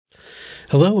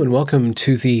Hello and welcome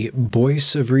to the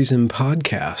Voice of Reason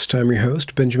podcast. I'm your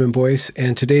host, Benjamin Boyce,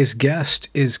 and today's guest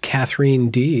is Katherine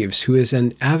Deves, who is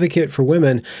an advocate for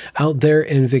women out there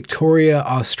in Victoria,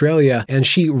 Australia, and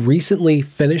she recently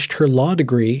finished her law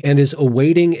degree and is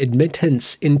awaiting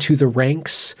admittance into the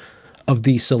ranks of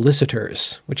the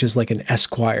solicitors, which is like an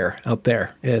esquire out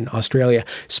there in Australia,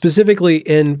 specifically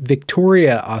in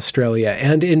Victoria, Australia.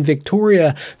 And in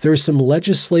Victoria, there's some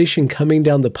legislation coming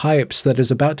down the pipes that is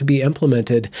about to be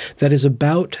implemented that is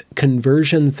about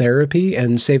conversion therapy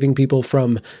and saving people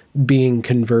from being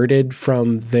converted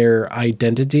from their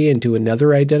identity into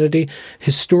another identity.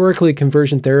 Historically,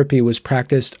 conversion therapy was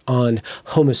practiced on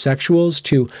homosexuals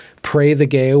to pray the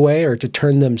gay away or to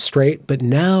turn them straight. But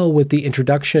now with the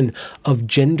introduction of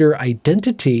gender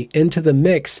identity into the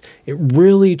mix, it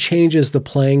really changes the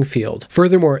playing field.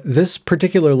 Furthermore, this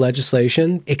particular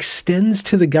legislation extends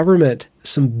to the government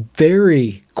some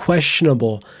very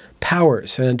questionable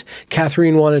powers. And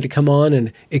Katherine wanted to come on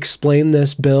and explain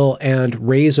this bill and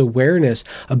raise awareness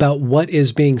about what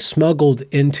is being smuggled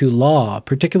into law,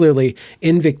 particularly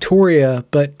in Victoria,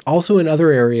 but also in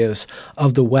other areas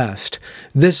of the West.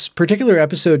 This particular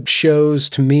episode shows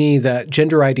to me that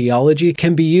gender ideology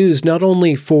can be used not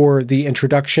only for the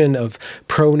introduction of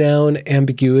pronoun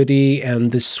ambiguity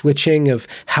and the switching of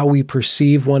how we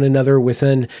perceive one another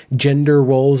within gender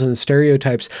roles and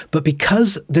stereotypes, but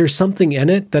because there's something in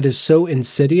it that is so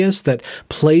insidious that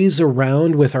plays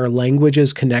around with our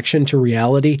language's connection to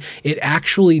reality, it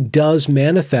actually does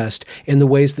manifest in the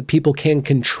ways that people can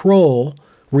control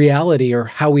reality or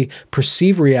how we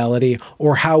perceive reality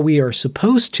or how we are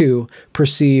supposed to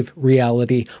perceive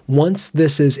reality once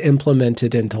this is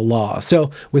implemented into law. So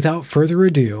without further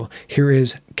ado, here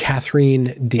is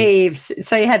Katherine Deves.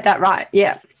 So you had that right,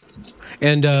 yeah.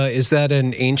 And is that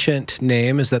an ancient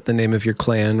name? Is that the name of your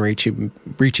clan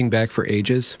reaching back for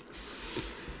ages?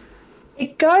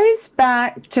 It goes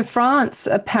back to France,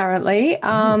 apparently.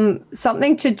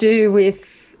 Something to do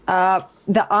with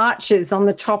the arches on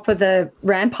the top of the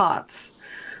ramparts,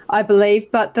 I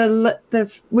believe. But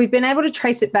we've been able to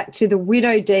trace it back to the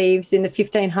widow Deves in the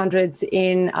 1500s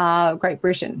in Great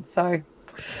Britain. So,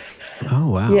 oh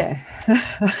wow, yeah.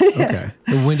 Okay.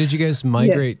 And when did you guys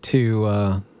migrate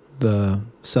to the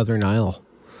Southern Isle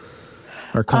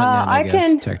or continent? I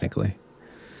guess technically.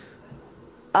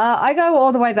 I go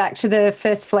all the way back to the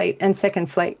First Fleet and Second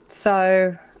Fleet.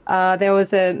 So there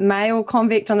was a male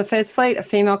convict on the First Fleet, a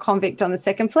female convict on the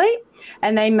Second Fleet,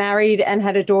 and they married and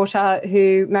had a daughter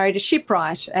who married a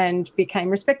shipwright and became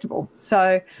respectable.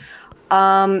 So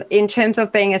in terms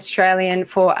of being Australian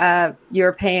for a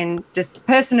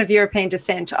person of European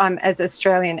descent, I'm as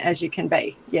Australian as you can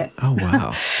be, yes. Oh,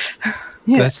 wow.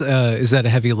 Yeah. That's is that a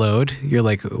heavy load? You're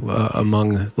like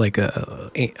among like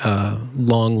a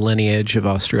long lineage of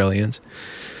Australians.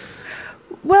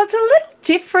 Well, it's a little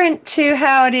different to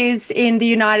how it is in the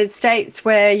United States,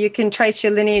 where you can trace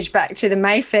your lineage back to the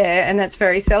Mayfair, and that's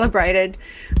very celebrated.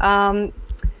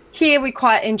 Here we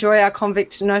quite enjoy our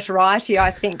convict notoriety, I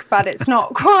think, but it's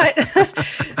not quite.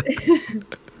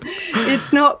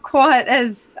 It's not quite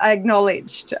as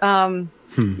acknowledged.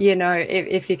 You know,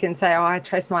 if you can say, "Oh, I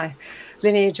trace my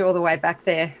lineage all the way back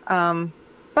there."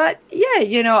 But yeah,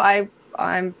 you know,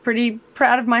 I'm pretty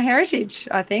proud of my heritage,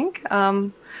 I think.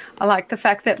 I like the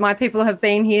fact that my people have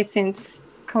been here since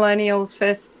colonials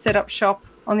first set up shop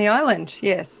on the island.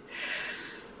 Yes.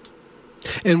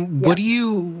 And what are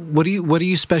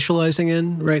you specializing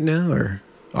in right now or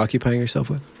occupying yourself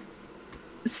with?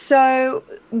 So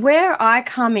where I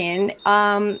come in,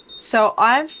 so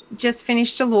I've just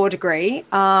finished a law degree.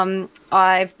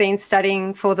 I've been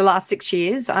studying for the last 6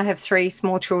 years. I have 3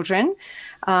 small children.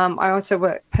 I also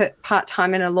work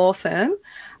part-time in a law firm.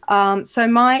 So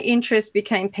my interest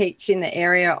became piqued in the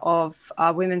area of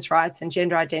women's rights and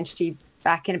gender identity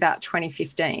back in about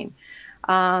 2015.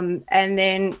 And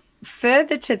then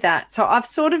further to that, so I've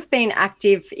sort of been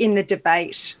active in the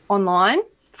debate online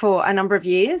for a number of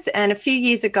years. And a few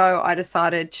years ago, I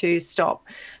decided to stop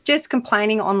just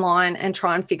complaining online and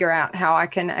try and figure out how I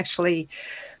can actually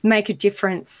make a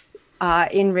difference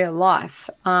in real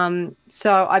life.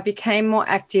 So I became more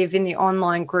active in the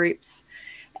online groups.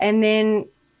 And then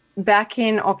back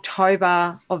in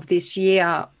October of this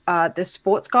year, the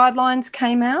sports guidelines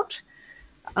came out.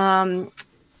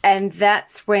 And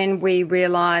that's when we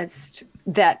realised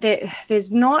that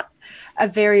there's not a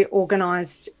very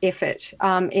organised effort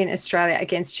in Australia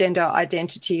against gender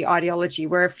identity ideology.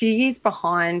 We're a few years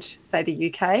behind, say,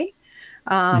 the UK.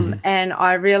 And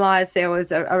I realised there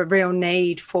was a real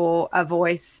need for a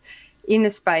voice in the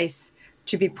space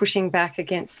to be pushing back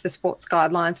against the sports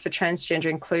guidelines for transgender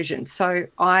inclusion. So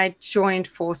I joined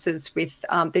forces with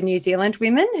the New Zealand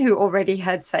women who already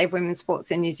had Save Women's Sports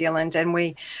in New Zealand, and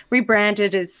we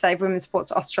rebranded as Save Women's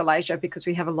Sports Australasia because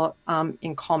we have a lot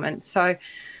in common. So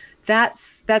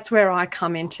that's where I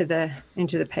come into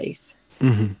the piece.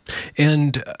 Mm-hmm.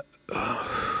 And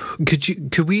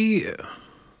could we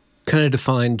kind of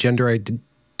define gender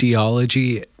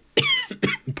ideology,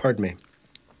 pardon me,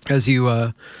 as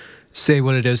you say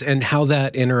what it is and how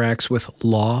that interacts with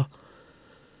law?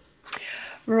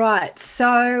 Right.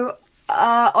 So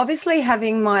obviously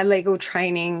having my legal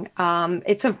training,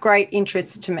 it's of great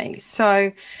interest to me.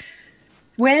 So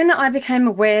when I became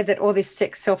aware that all this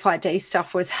sex self-ID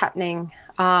stuff was happening,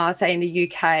 say in the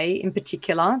UK in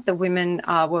particular, the women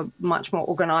were much more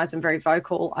organised and very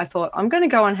vocal, I thought, I'm going to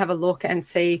go and have a look and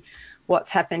see what's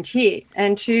happened here.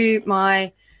 And to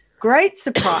my great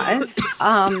surprise,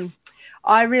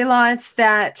 I realised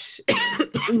that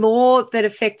law that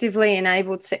effectively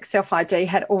enabled sex self-ID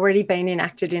had already been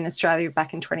enacted in Australia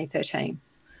back in 2013.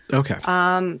 Okay.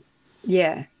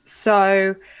 Yeah.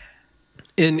 So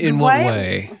in what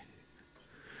way?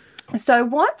 So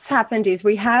what's happened is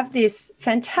we have this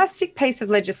fantastic piece of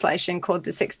legislation called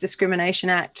the Sex Discrimination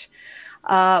Act,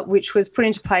 which was put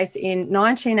into place in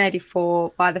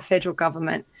 1984 by the federal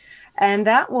government. And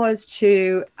that was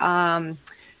in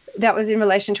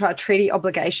relation to our treaty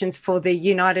obligations for the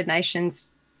United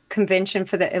Nations Convention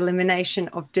for the Elimination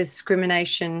of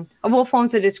Discrimination, of all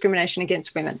forms of discrimination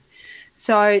against women.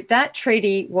 So that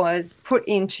treaty was put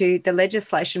into the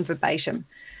legislation verbatim.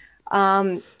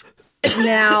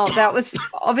 Now, that was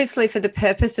obviously for the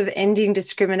purpose of ending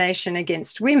discrimination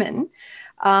against women,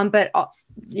 but,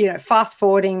 fast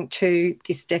forwarding to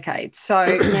this decade. So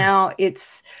now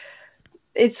it's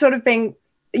sort of being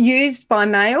used by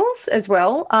males as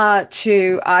well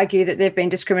to argue that they've been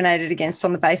discriminated against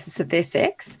on the basis of their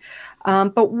sex.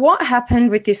 But what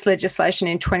happened with this legislation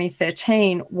in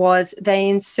 2013 was they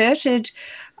inserted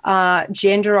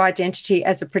gender identity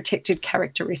as a protected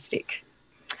characteristic.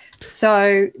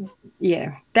 So,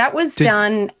 yeah, that was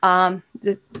done. Go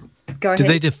ahead. Did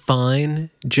they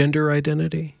define gender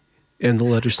identity in the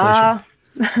legislation?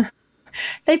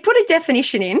 They put a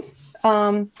definition in,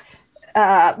 whether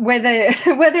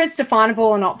it's definable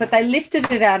or not, but they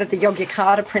lifted it out of the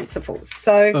Yogyakarta principles.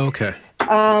 So, okay.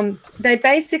 They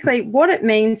basically, what it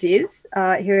means is,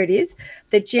 here it is,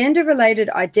 the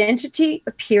gender-related identity,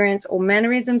 appearance, or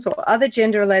mannerisms or other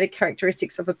gender-related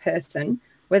characteristics of a person,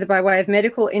 whether by way of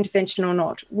medical intervention or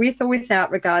not, with or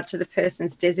without regard to the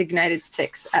person's designated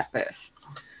sex at birth.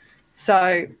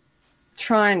 So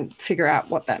try and figure out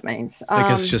what that means. I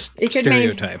guess just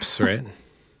stereotypes, right?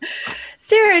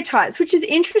 Stereotypes, which is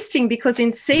interesting because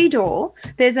in CEDAW,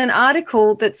 there's an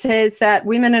article that says that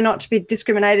women are not to be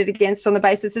discriminated against on the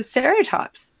basis of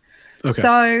stereotypes. Okay.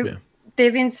 So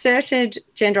they've inserted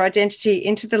gender identity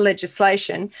into the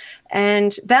legislation,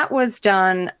 and that was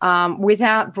done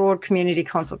without broad community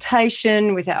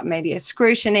consultation, without media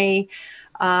scrutiny,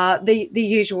 the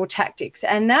usual tactics.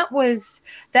 And that was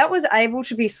able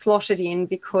to be slotted in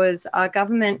because our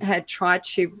government had tried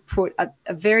to put a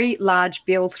very large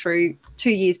bill through 2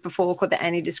 years before called the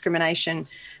Anti-Discrimination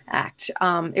Act.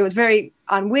 It was very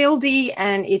unwieldy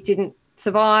and it didn't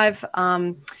survive,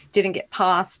 didn't get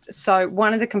passed. So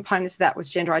one of the components of that was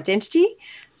gender identity.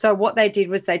 So what they did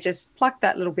was they just plucked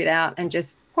that little bit out and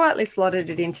just quietly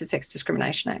slotted it into Sex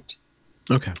Discrimination Act.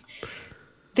 Okay.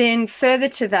 Then further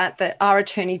to that our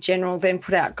Attorney General then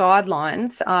put out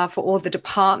guidelines for all the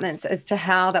departments as to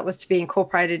how that was to be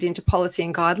incorporated into policy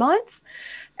and guidelines.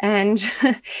 And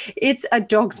it's a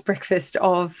dog's breakfast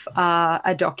of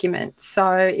a document.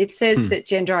 So it says that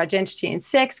gender identity and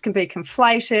sex can be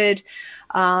conflated,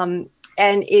 and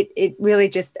it really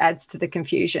just adds to the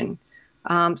confusion.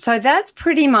 So that's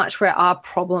pretty much where our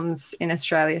problems in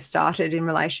Australia started in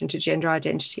relation to gender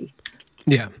identity.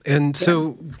 Yeah. And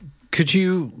so could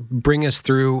you bring us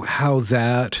through how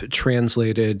that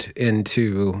translated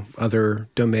into other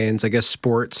domains? I guess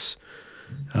sports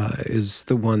is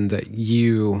the one that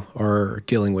you are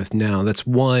dealing with now. That's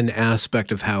one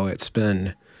aspect of how it's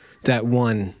been, that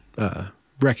one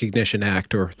recognition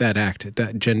act or that act,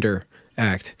 that gender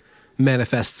act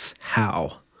manifests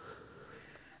how?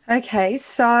 Okay,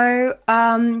 so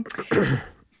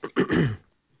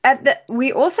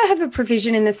we also have a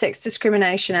provision in the Sex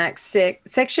Discrimination Act,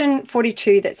 Section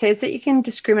 42, that says that you can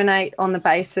discriminate on the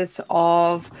basis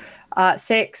of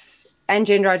sex and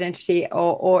gender identity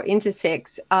or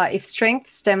intersex if strength,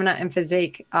 stamina and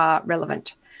physique are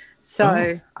relevant.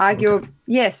 So okay.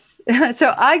 yes.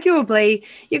 So arguably,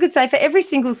 you could say for every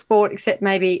single sport except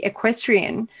maybe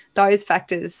equestrian, those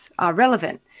factors are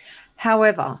relevant.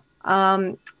 However,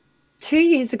 2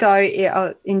 years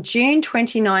ago, in June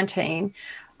 2019,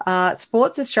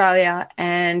 Sports Australia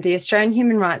and the Australian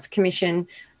Human Rights Commission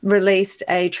released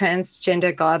a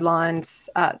transgender guidelines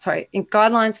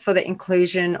for the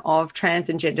inclusion of trans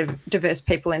and gender diverse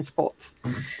people in sports.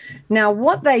 Now,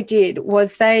 what they did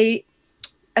was they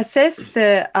assessed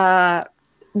the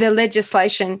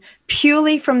legislation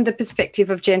purely from the perspective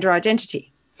of gender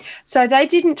identity. So they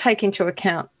didn't take into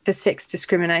account the sex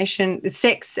discrimination, the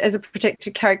sex as a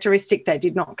protected characteristic. They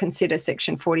did not consider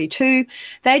Section 42.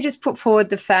 They just put forward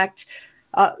the fact,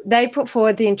 they put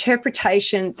forward the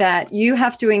interpretation that you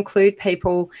have to include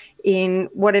people in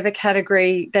whatever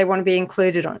category they want to be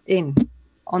included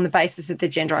on the basis of their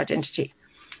gender identity.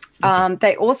 Okay.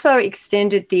 They also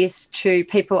extended this to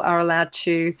people are allowed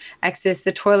to access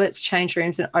the toilets, change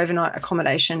rooms and overnight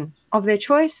accommodation of their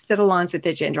choice that aligns with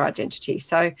their gender identity.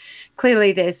 So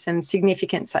clearly there's some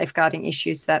significant safeguarding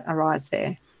issues that arise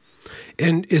there.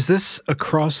 And is this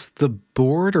across the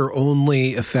board or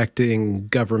only affecting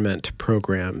government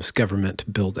programs,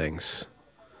 government buildings?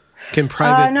 Can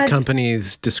private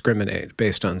companies discriminate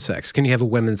based on sex? Can you have a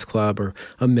women's club or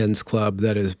a men's club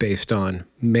that is based on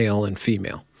male and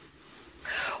female?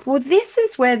 Well, this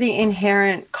is where the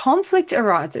inherent conflict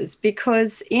arises,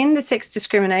 because in the Sex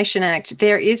Discrimination Act,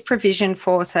 there is provision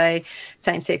for, say,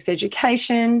 same-sex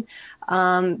education.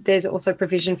 There's also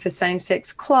provision for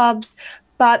same-sex clubs.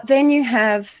 But then you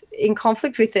have in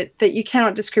conflict with it that you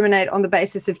cannot discriminate on the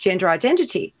basis of gender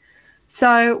identity.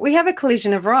 So we have a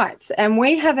collision of rights, and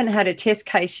we haven't had a test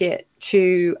case yet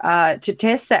to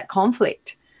test that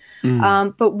conflict.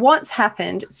 But what's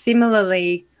happened,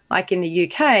 similarly, like in the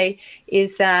UK,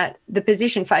 is that the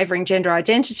position favouring gender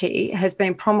identity has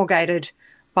been promulgated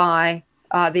by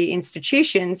the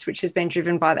institutions, which has been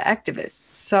driven by the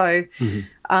activists. So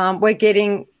we're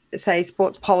getting, say,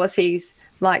 sports policies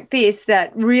like this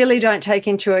that really don't take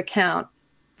into account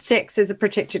sex as a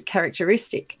protected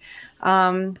characteristic.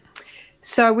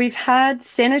 So we've had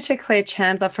Senator Claire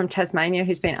Chandler from Tasmania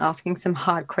who's been asking some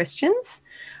hard questions.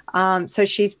 So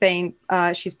she's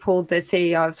pulled the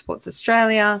CEO of Sports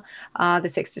Australia, the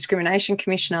Sex Discrimination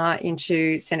Commissioner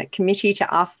into Senate committee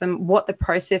to ask them what the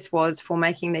process was for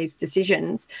making these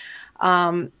decisions.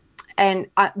 And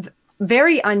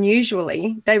very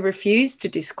unusually, they refused to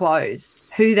disclose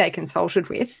who they consulted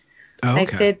with. Oh, okay.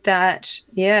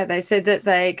 They said that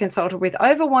they consulted with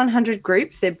over 100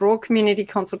 groups, their broad community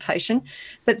consultation,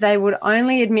 but they would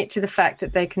only admit to the fact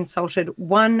that they consulted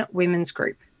one women's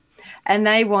group. And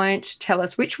they won't tell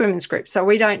us which women's group. So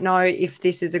we don't know if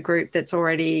this is a group that's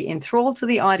already enthralled to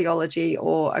the ideology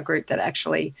or a group that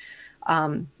actually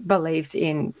believes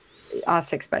in our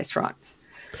sex-based rights.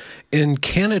 In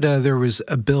Canada, there was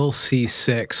a Bill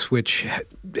C-6, which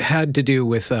had to do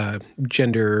with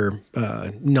Gender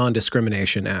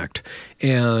Non-Discrimination Act.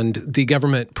 And the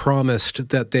government promised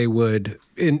that they would,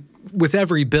 with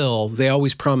every bill, they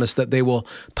always promise that they will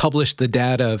publish the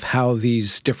data of how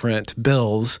these different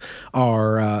bills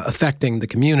are affecting the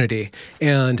community.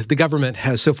 And the government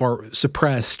has so far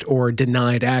suppressed or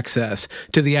denied access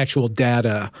to the actual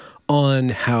data on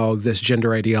how this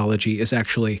gender ideology is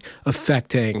actually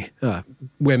affecting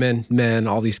women, men,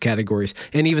 all these categories,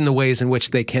 and even the ways in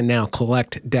which they can now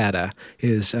collect data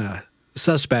is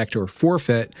suspect or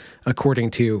forfeit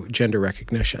according to gender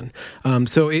recognition. I'm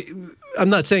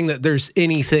not saying that there's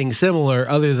anything similar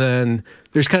other than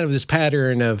there's kind of this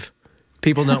pattern of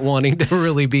people not wanting to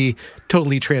really be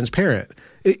totally transparent.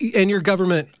 And your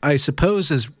government, I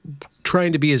suppose, is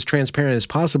trying to be as transparent as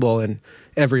possible in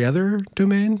every other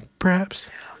domain, perhaps?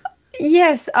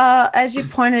 Yes, as you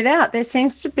pointed out, there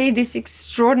seems to be this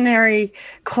extraordinary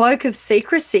cloak of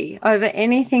secrecy over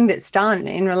anything that's done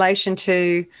in relation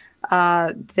to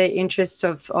the interests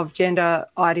of gender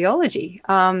ideology.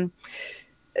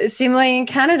 Similarly, in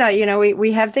Canada,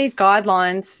 we have these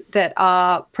guidelines that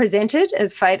are presented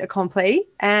as fait accompli,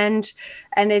 and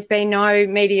there's been no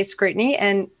media scrutiny.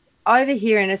 And over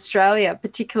here in Australia,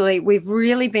 particularly, we've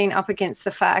really been up against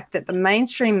the fact that the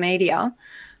mainstream media,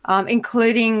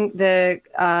 including the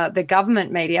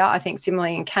government media, I think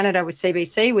similarly in Canada with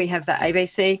CBC, we have the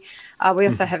ABC, we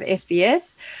also have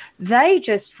SBS, they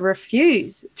just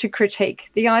refuse to critique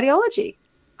the ideology.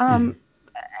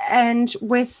 And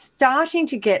we're starting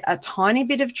to get a tiny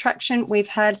bit of traction. We've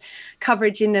had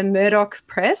coverage in the Murdoch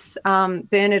press.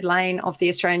 Bernard Lane of the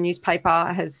Australian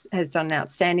newspaper has done an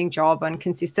outstanding job on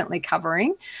consistently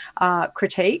covering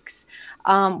critiques.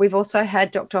 We've also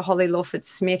had Dr. Holly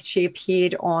Lawford-Smith. She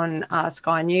appeared on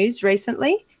Sky News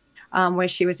recently. where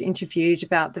she was interviewed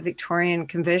about the Victorian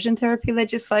conversion therapy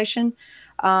legislation.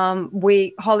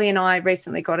 Holly and I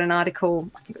recently got an article,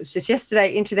 I think it was just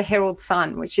yesterday, into the Herald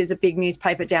Sun, which is a big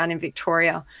newspaper down in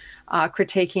Victoria,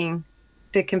 critiquing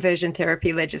the conversion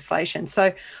therapy legislation.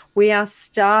 So we are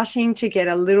starting to get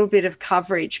a little bit of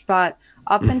coverage, but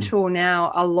up until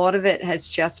now, a lot of it has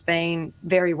just been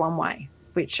very one way,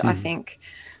 which I think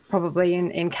probably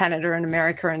in Canada and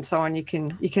America and so on, you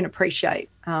can appreciate.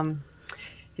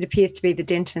 It appears to be the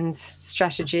Denton's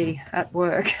strategy at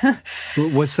work.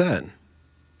 What's that?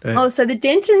 So the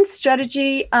Denton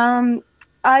strategy,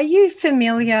 are you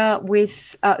familiar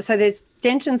with, so there's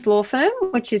Denton's law firm,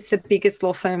 which is the biggest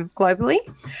law firm globally.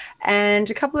 And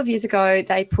a couple of years ago,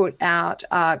 they put out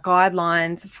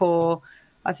guidelines for,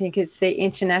 I think it's the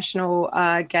International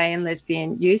Gay and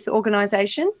Lesbian Youth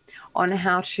Organisation, on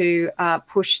how to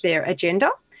push their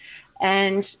agenda.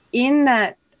 And in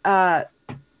that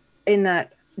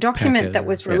document that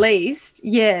was released,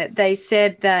 they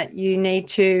said that you need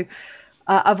to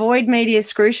avoid media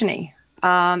scrutiny,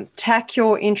 tack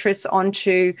your interests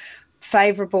onto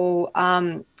favourable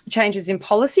changes in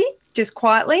policy just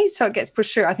quietly so it gets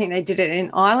pushed through. I think they did it in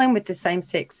Ireland with the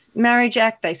Same-Sex Marriage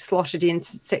Act. They slotted in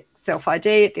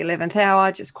self-ID at the 11th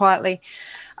hour just quietly.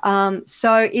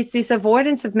 So it's this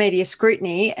avoidance of media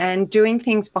scrutiny and doing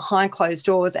things behind closed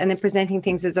doors and then presenting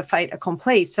things as a fait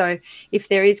accompli. So if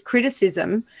there is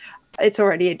criticism, it's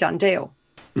already a done deal.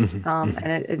 And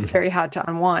it's very hard to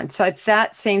unwind. So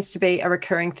that seems to be a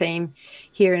recurring theme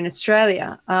here in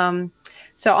Australia.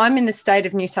 So I'm in the state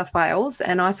of New South Wales,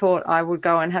 and I thought I would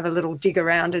go and have a little dig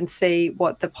around and see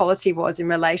what the policy was in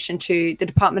relation to the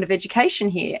Department of Education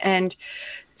here. And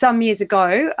some years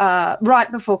ago, right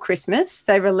before Christmas,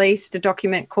 they released a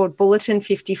document called Bulletin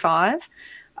 55,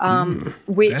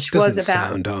 which was about...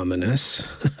 sound ominous.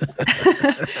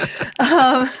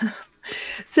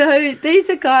 So these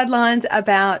are guidelines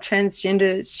about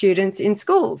transgender students in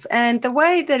schools. And the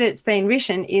way that it's been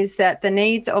written is that the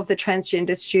needs of the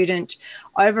transgender student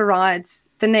overrides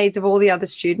the needs of all the other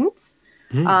students.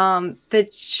 In what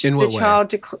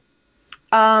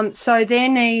way? So their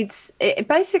needs,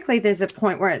 basically there's a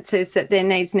point where it says that their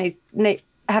needs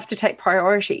have to take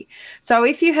priority. So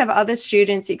if you have other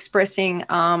students expressing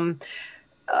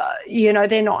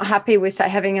they're not happy with, say,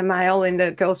 having a male in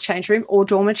the girls' change room or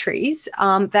dormitories,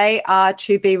 they are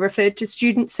to be referred to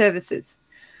student services.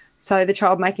 So the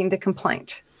child making the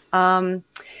complaint. The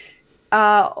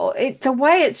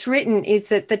way it's written is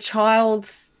that the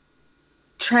child's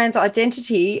trans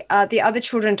identity, the other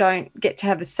children don't get to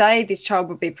have a say. This child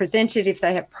would be presented if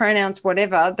they have pronouns,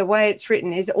 whatever. The way it's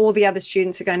written is all the other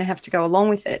students are going to have to go along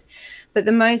with it. But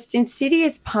the most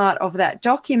insidious part of that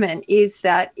document is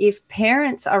that if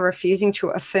parents are refusing to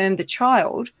affirm the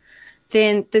child,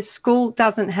 then the school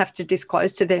doesn't have to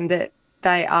disclose to them that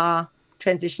they are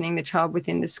transitioning the child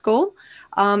within the school.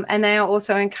 And they are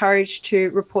also encouraged to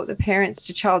report the parents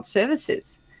to child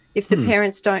services if the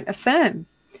parents don't affirm.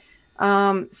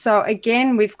 So,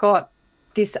 again, we've got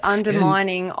this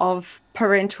undermining of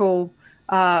parental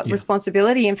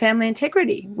responsibility and family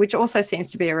integrity, which also seems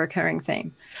to be a recurring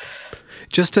theme.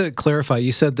 Just to clarify,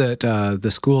 you said that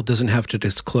the school doesn't have to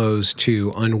disclose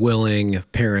to unwilling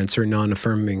parents or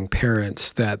non-affirming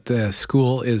parents that the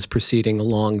school is proceeding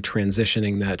along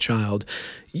transitioning that child.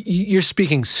 You're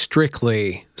speaking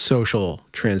strictly social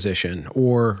transition,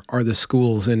 or are the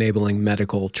schools enabling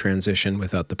medical transition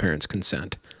without the parents'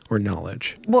 consent or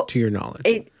knowledge, to your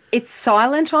knowledge? It's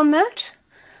silent on that.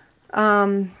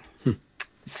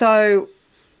 So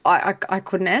I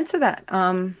couldn't answer that.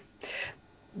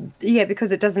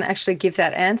 Because it doesn't actually give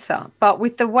that answer. But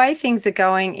with the way things are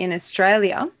going in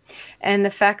Australia and the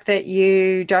fact that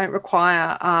you don't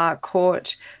require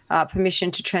court permission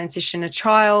to transition a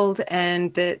child,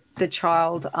 and that the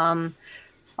child,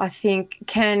 I think,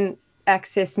 can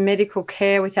access medical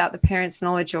care without the parents'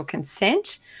 knowledge or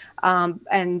consent,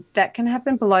 and that can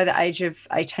happen below the age of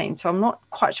 18. So I'm not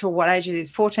quite sure what age it is,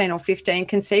 14 or 15.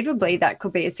 Conceivably, that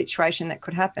could be a situation that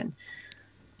could happen.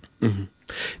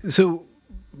 So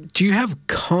do you have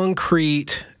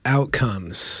concrete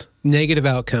outcomes, negative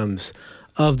outcomes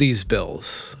of these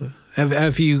bills?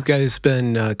 Have you guys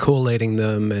been collating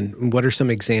them, and what are some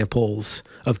examples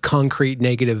of concrete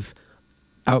negative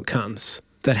outcomes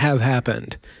that have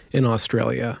happened in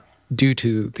Australia due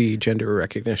to the Gender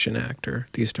Recognition Act or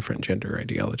these different gender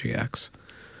ideology acts?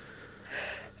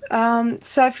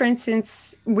 So, for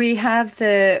instance, we have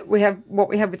what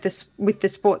we have with the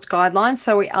sports guidelines.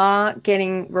 So we are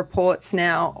getting reports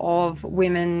now of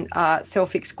women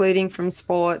self-excluding from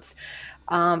sports,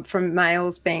 from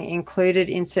males being included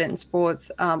in certain sports,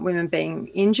 women being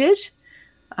injured.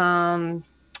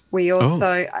 We Oh.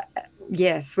 also,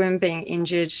 yes, women being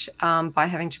injured by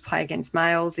having to play against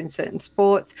males in certain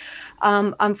sports.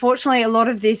 Unfortunately, a lot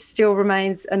of this still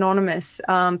remains anonymous.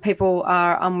 People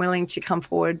are unwilling to come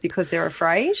forward because they're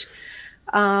afraid.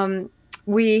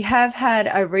 We have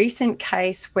had a recent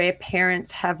case where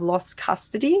parents have lost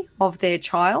custody of their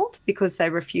child because they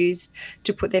refused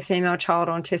to put their female child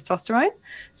on testosterone.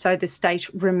 So the state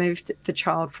removed the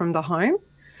child from the home.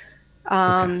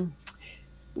 Okay.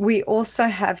 We also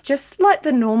have just like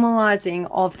the normalising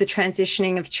of the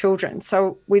transitioning of children.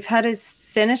 So we've had a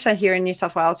senator here in New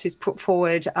South Wales who's put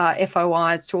forward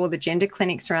FOIs to all the gender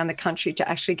clinics around the country to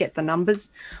actually get the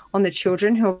numbers on the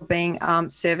children who are being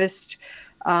serviced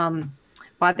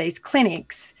by these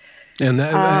clinics. And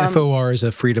the FOR is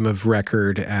a Freedom of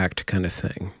Record Act kind of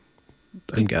thing,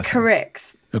 I'm guessing.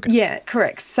 Correct. Okay. Yeah,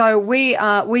 correct. So we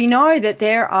know that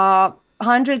there are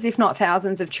hundreds, if not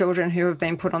thousands, of children who have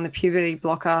been put on the puberty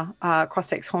blocker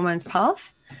cross-sex hormones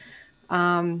path.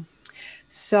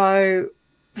 So,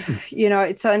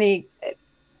 it's only,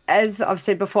 as I've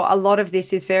said before, a lot of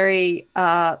this is very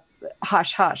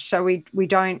hush-hush. So we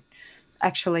don't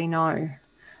actually know.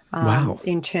 Wow.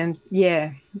 In terms,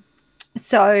 yeah.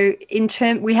 So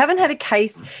we haven't had a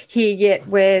case here yet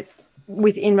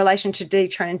in relation to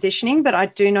detransitioning, but I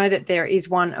do know that there is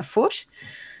one afoot.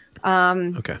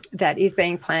 That is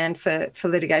being planned for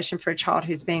litigation for a child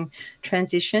who's being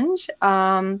transitioned.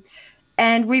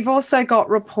 And we've also got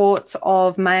reports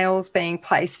of males being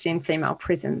placed in female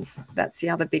prisons. That's the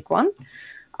other big one.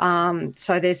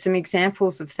 So there's some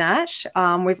examples of that.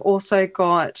 We've also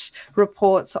got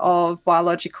reports of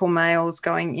biological males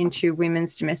going into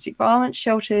women's domestic violence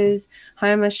shelters,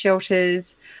 homeless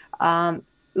shelters,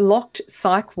 locked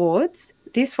psych wards.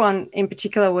 This one in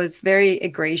particular was very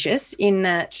egregious in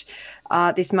that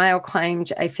this male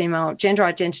claimed a female gender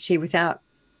identity without,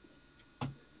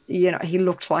 he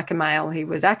looked like a male. He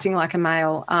was acting like a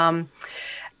male.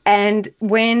 And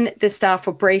when the staff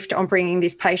were briefed on bringing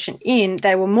this patient in,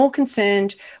 they were more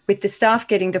concerned with the staff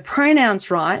getting the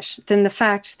pronouns right than the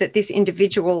fact that this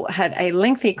individual had a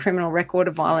lengthy criminal record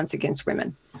of violence against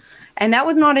women. And that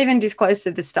was not even disclosed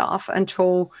to the staff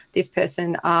until this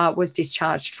person was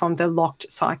discharged from the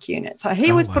locked psych unit. So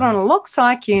he was put on a locked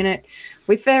psych unit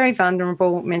with very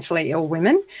vulnerable mentally ill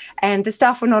women, and the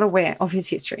staff were not aware of his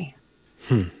history.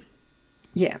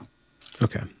 Yeah.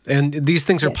 Okay. And these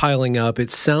things are piling up. It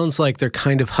sounds like they're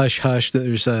kind of hush-hush.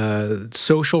 There's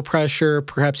social pressure,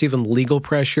 perhaps even legal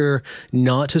pressure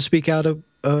not to speak out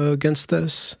against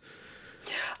this.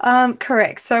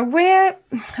 Correct. So we're,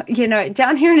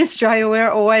 down here in Australia,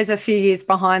 we're always a few years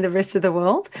behind the rest of the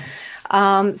world.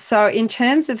 So in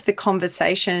terms of the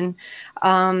conversation,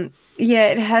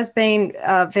 it has been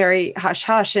very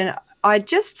hush-hush. And I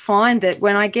just find that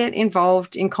when I get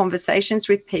involved in conversations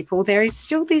with people, there is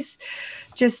still this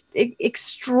just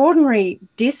extraordinary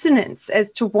dissonance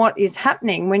as to what is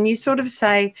happening when you sort of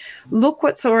say, look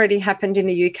what's already happened in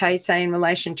the UK, say, in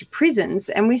relation to prisons,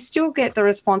 and we still get the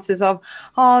responses of,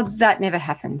 oh, that never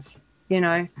happens.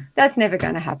 That's never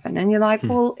going to happen. And you're like,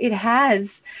 well, it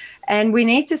has. And we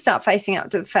need to start facing up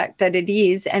to the fact that it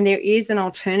is, and there is an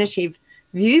alternative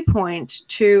viewpoint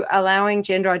to allowing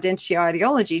gender identity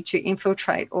ideology to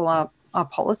infiltrate all our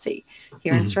policy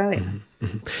here in Australia.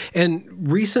 And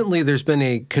recently there's been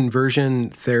a conversion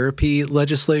therapy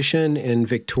legislation in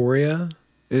Victoria.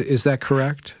 Is that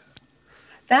correct?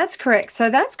 That's correct. So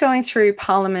that's going through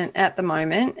Parliament at the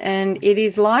moment, and it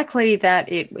is likely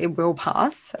that it will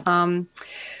pass.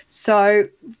 So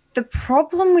the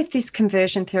problem with this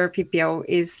conversion therapy bill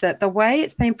is that the way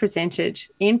it's been presented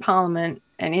in Parliament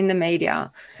and in the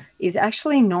media is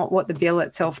actually not what the bill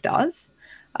itself does.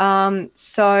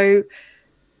 So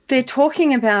they're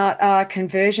talking about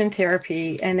conversion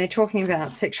therapy, and they're talking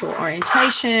about sexual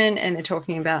orientation, and they're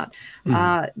talking about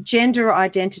gender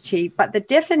identity, but the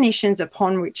definitions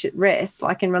upon which it rests,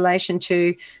 like in relation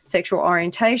to sexual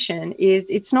orientation,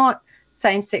 it's not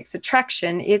same-sex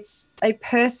attraction. It's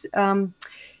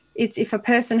it's if a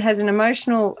person has an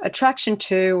emotional attraction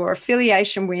to or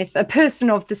affiliation with a person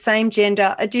of the same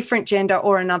gender, a different gender,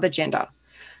 or another gender.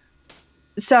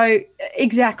 So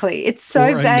exactly, it's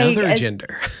so or vague. Another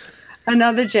gender.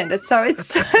 Another gender. So it's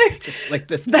so just like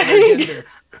this other gender.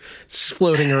 It's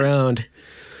floating around.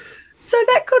 So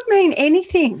that could mean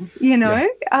anything, Yeah.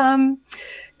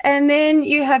 And then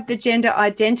you have the gender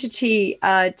identity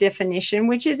definition,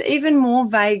 which is even more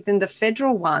vague than the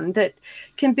federal one, that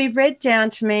can be read down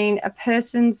to mean a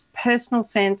person's personal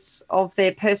sense of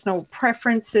their personal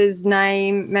preferences,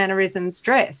 name, mannerisms,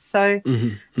 dress. So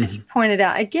as you pointed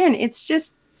out, again,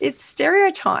 it's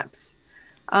stereotypes.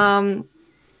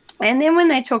 And then when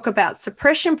they talk about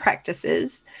suppression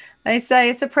practices, they say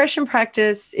a suppression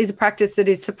practice is a practice that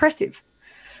is suppressive.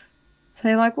 So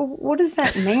you're like, well, what does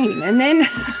that mean? And then...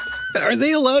 Are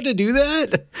they allowed to do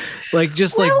that?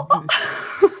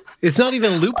 It's not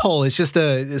even a loophole. It's just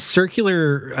a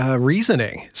circular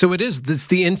reasoning. So it's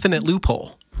the infinite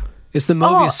loophole. It's the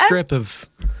Mobius strip of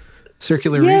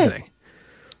circular reasoning.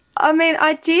 I mean,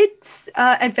 I did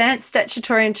advanced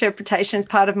statutory interpretation as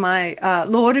part of my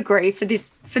law degree for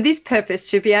this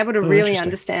purpose, to be able to really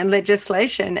understand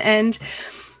legislation. And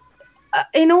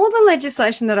in all the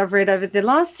legislation that I've read over the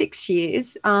last 6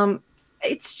 years,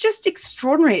 it's just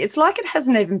extraordinary. It's like it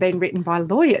hasn't even been written by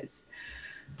lawyers.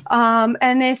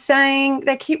 And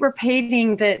they keep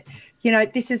repeating that,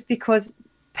 this is because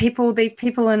these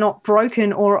people are not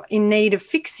broken or in need of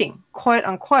fixing, quote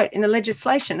unquote, in the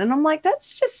legislation. And I'm like,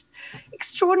 that's just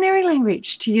extraordinary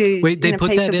language to use. Wait, they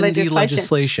put that in the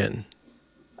legislation?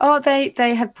 Oh, they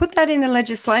have put that in the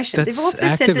legislation. That's They've also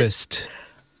activist said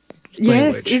that,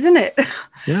 yes, isn't it?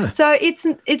 Yeah. So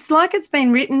it's like it's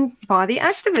been written by the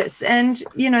activists. And,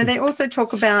 they also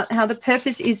talk about how the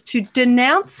purpose is to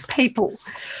denounce people.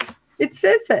 It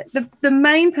says that the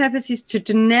main purpose is to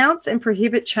denounce and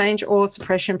prohibit change or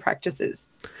suppression practices.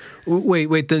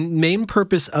 Wait. The main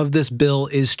purpose of this bill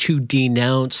is to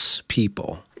denounce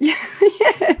people.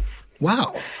 Yes.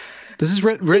 Wow. This is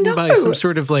written by some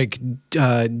sort of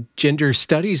gender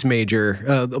studies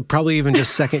major, probably even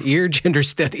just second year gender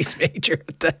studies major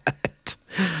at that.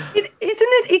 Isn't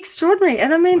it extraordinary?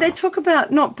 And I mean, they talk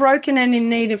about not broken and in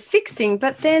need of fixing,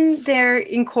 but then they're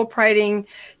incorporating,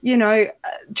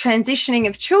 transitioning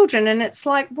of children. And it's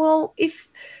like, well, if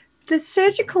the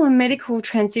surgical and medical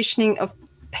transitioning of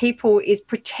people is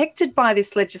protected by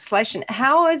this legislation,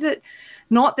 how is it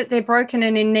not that they're broken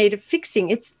and in need of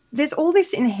fixing? There's all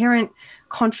this inherent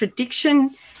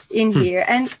contradiction in here.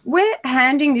 And we're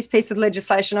handing this piece of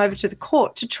legislation over to the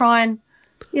court to try and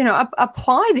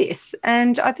apply this.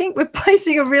 And I think we're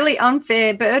placing a really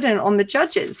unfair burden on the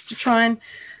judges to try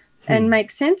and make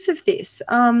sense of this.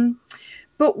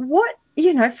 But what,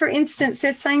 for instance,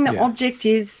 they're saying the object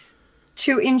is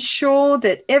to ensure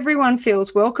that everyone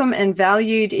feels welcome and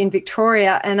valued in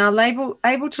Victoria and are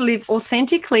able to live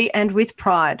authentically and with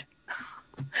pride.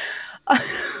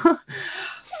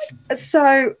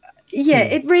 So... yeah,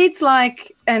 it reads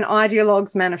like an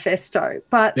ideologue's manifesto,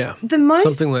 but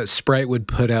something that Sprite would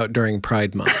put out during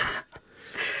Pride Month.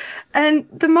 And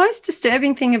the most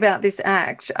disturbing thing about this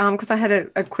act, because I had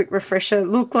a quick refresher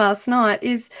look last night,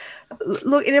 is,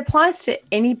 it applies to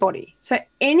anybody. So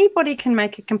anybody can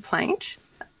make a complaint.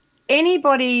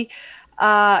 Anybody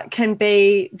can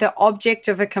be the object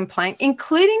of a complaint,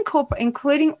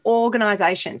 including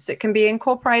organisations that can be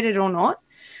incorporated or not.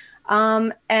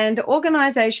 And the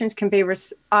organisations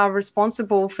are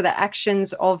responsible for the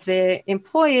actions of their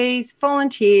employees,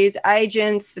 volunteers,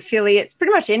 agents, affiliates,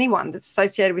 pretty much anyone that's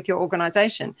associated with your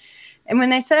organisation. And when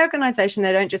they say organisation,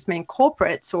 they don't just mean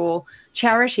corporates or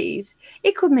charities.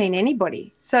 It could mean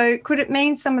anybody. So could it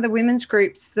mean some of the women's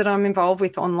groups that I'm involved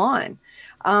with online?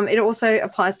 It also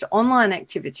applies to online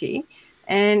activity.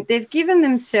 And they've given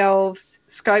themselves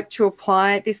scope to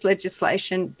apply this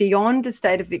legislation beyond the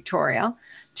state of Victoria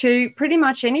to pretty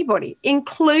much anybody,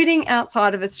 including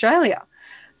outside of Australia.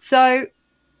 So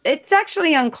it's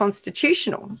actually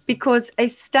unconstitutional because a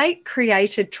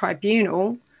state-created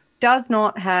tribunal does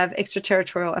not have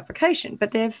extraterritorial application,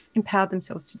 but they've empowered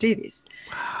themselves to do this.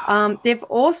 They've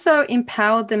also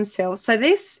empowered themselves. So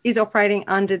this is operating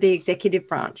under the executive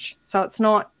branch. So it's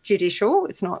not judicial,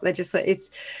 it's not legislative.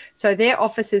 So their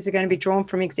offices are going to be drawn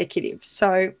from executive.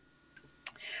 So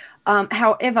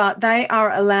however, they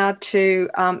are allowed to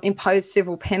impose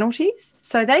civil penalties.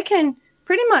 So they can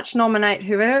pretty much nominate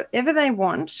whoever they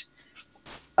want.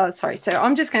 So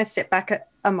I'm just going to step back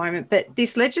a moment. But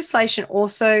this legislation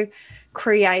also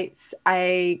creates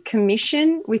a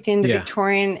commission within the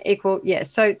Victorian Equal. Yeah,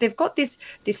 so they've got this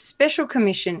special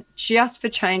commission just for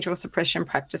change or suppression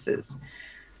practices.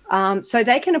 So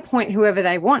they can appoint whoever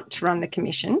they want to run the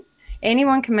commission.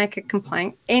 Anyone can make a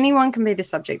complaint. Anyone can be the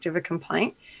subject of a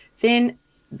complaint. Then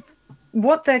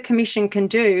what the commission can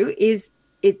do is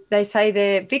they say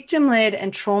they're victim-led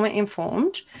and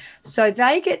trauma-informed. So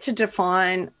they get to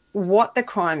define what the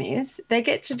crime is. They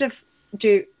get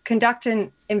to conduct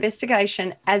an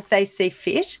investigation as they see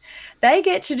fit. They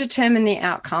get to determine the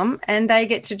outcome and they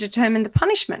get to determine the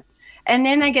punishment. And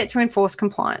then they get to enforce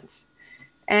compliance.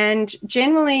 And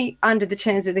generally, under the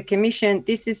terms of the commission,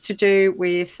 this is to do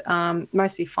with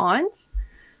mostly fines.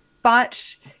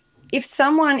 But if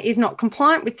someone is not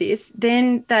compliant with this,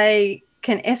 then they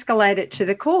can escalate it to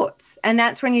the courts. And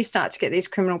that's when you start to get these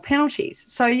criminal penalties.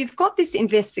 So you've got this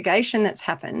investigation that's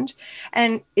happened,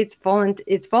 and it's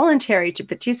voluntary to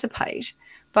participate.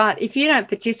 But if you don't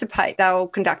participate, they'll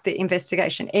conduct the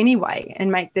investigation anyway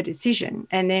and make the decision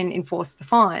and then enforce the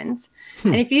fines.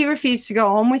 And if you refuse to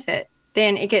go on with it,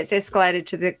 then it gets escalated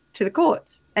to the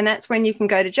courts. And that's when you can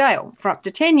go to jail for up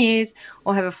to 10 years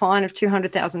or have a fine of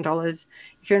 $200,000.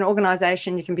 If you're an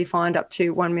organisation, you can be fined up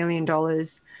to $1 million.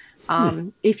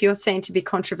 If you're seen to be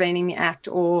contravening the Act,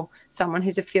 or someone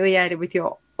who's affiliated with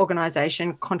your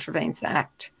organisation contravenes the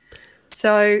Act.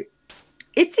 So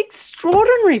it's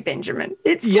extraordinary, Benjamin.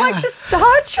 It's like the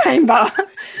Star Chamber.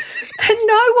 And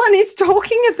no one is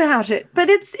talking about it. But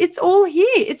it's all here.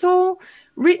 It's all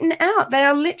written out. They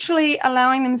are literally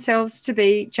allowing themselves to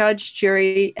be judge,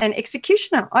 jury, and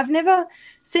executioner. I've never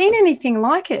seen anything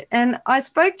like it. And I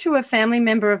spoke to a family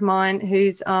member of mine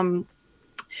who's a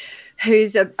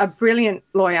brilliant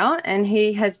lawyer, and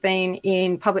he has been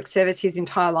in public service his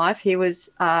entire life. He was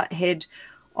head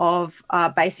of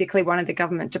basically one of the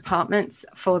government departments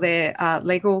for their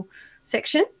legal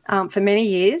section for many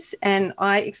years. And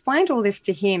I explained all this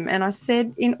to him, and I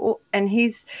said,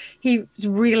 he's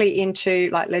really into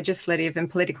like legislative and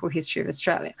political history of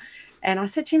Australia. And I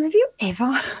said to him, have you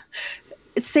ever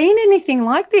seen anything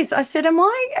like this? I said, am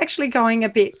I actually going a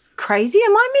bit crazy?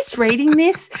 Am I misreading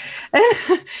this? And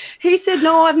he said,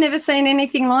 no, I've never seen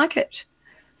anything like it.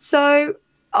 So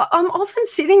I'm often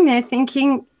sitting there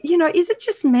thinking, is it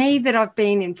just me that I've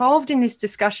been involved in this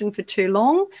discussion for too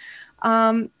long?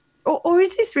 Or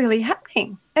is this really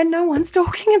happening? And no one's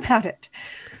talking about it.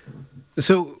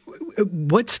 So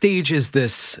what stage is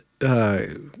this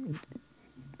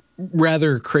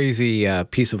rather crazy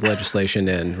piece of legislation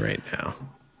in right now?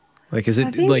 Like, is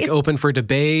it like open for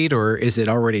debate, or is it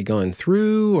already going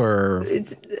through, or?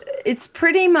 It's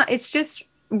pretty much, it's just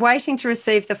waiting to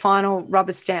receive the final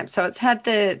rubber stamp. So it's had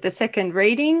the second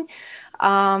reading.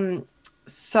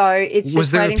 So it's just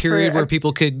was there a period where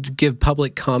people could give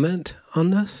public comment on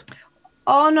this?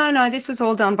 Oh, no, this was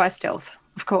all done by stealth,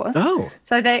 of course. Oh.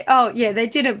 So they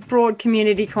did a broad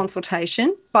community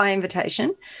consultation by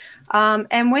invitation.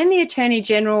 And when the Attorney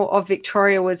General of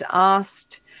Victoria was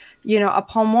asked,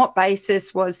 upon what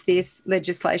basis was this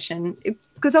legislation,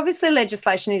 because obviously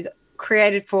legislation is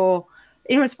created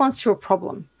in response to a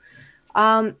problem.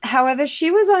 However,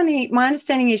 my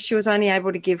understanding is she was only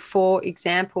able to give 4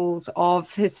 examples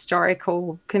of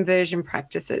historical conversion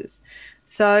practices.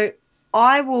 So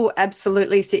I will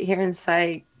absolutely sit here and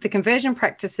say the conversion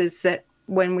practices that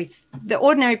the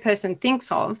ordinary person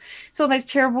thinks of, it's all those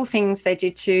terrible things they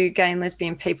did to gay and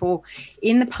lesbian people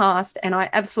in the past, and I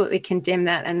absolutely condemn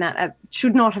that, and that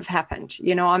should not have happened.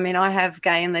 I have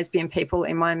gay and lesbian people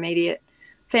in my immediate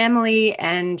family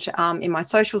and in my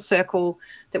social circle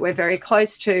that we're very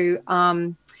close to.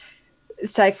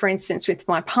 Say, for instance, with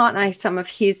my partner, some of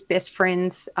his best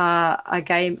friends are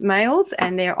gay males,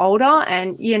 and they're older,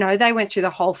 and, they went through the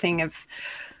whole thing of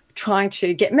trying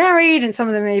to get married, and some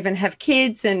of them even have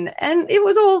kids, and it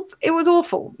was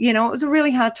awful. It was a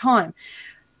really hard time.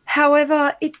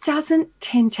 However, it doesn't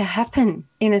tend to happen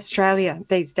in Australia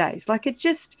these days. Like, it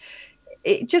just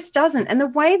doesn't. And the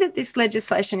way that this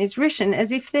legislation is written,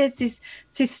 as if there's this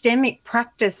systemic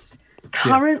practice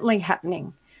currently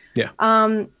happening. Yeah.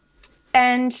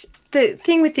 And the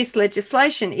thing with this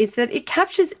legislation is that it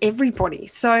captures everybody.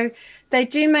 So they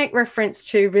do make reference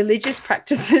to religious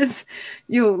practices.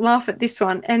 You'll laugh at this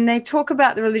one. And they talk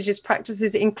about the religious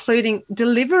practices, including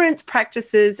deliverance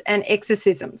practices and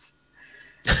exorcisms.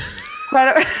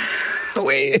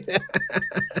 Wait.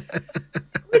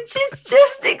 Which is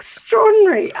just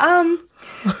extraordinary.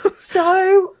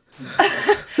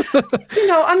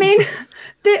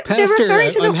 They're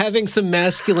referring to I'm having some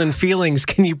masculine feelings.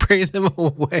 Can you pray them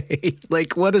away?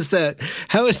 Like, what is that?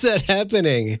 How is that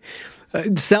happening?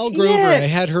 Sal Grover, I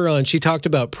had her on. She talked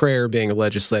about prayer being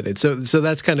legislated. So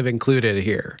that's kind of included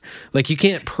here. Like, you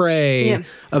can't pray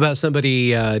about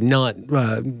somebody not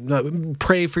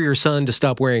pray for your son to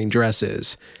stop wearing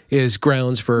dresses is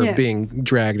grounds for being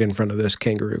dragged in front of this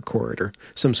kangaroo court or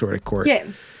some sort of court. Yeah.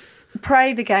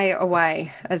 Pray the gay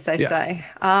away, as they say.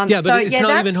 But it's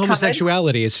not even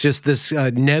homosexuality. Covered. It's just this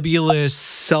nebulous,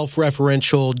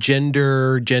 self-referential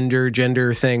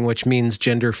gender thing, which means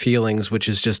gender feelings, which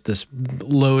is just this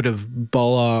load of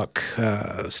bollock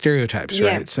stereotypes,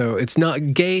 right? So it's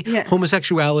not gay. Yeah.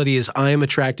 Homosexuality is I am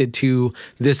attracted to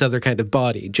this other kind of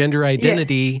body. Gender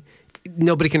identity,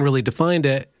 nobody can really define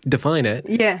it.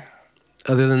 Yeah.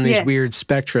 Other than these weird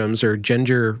spectrums or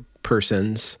gender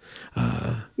persons.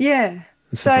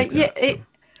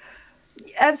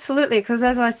 Absolutely, because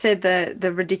as I said,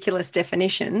 the ridiculous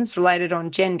definitions related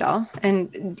on gender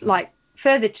and like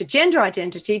further to gender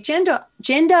identity,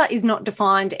 gender is not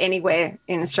defined anywhere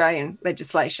in Australian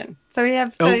legislation. So we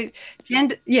have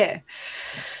gender, yeah,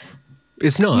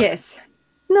 it's not. yes,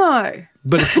 no,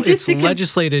 But it's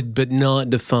legislated but not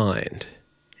defined.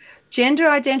 Gender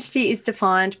identity is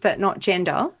defined but not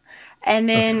gender. And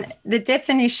then the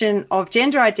definition of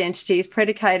gender identity is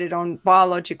predicated on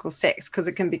biological sex because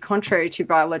it can be contrary to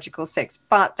biological sex.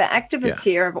 But the activists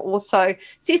here have also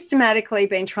systematically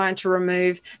been trying to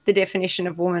remove the definition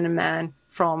of woman and man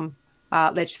from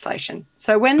legislation.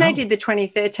 So when they did the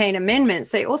 2013 amendments,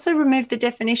 they also removed the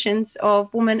definitions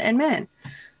of woman and man,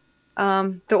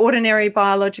 the ordinary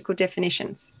biological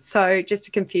definitions. So just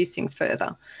to confuse things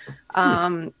further.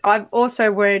 I've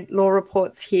also read law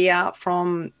reports here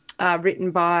from written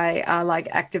by like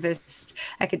activist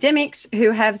academics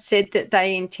who have said that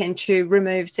they intend to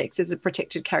remove sex as a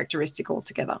protected characteristic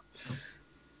altogether.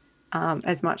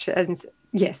 As much as,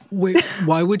 yes. Wait,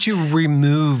 why would you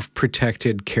remove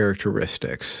protected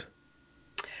characteristics?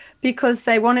 Because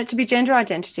they want it to be gender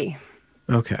identity.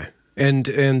 Okay. And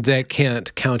that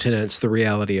can't countenance the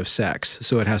reality of sex,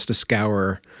 so it has to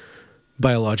scour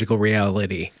biological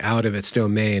reality out of its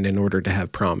domain in order to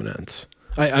have prominence.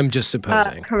 I'm just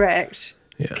supposing. Correct.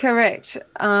 Yeah. Correct.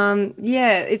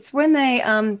 It's when they,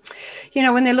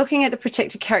 when they're looking at the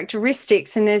protected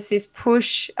characteristics and there's this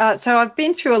push. So I've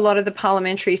been through a lot of the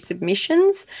parliamentary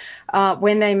submissions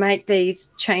when they make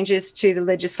these changes to the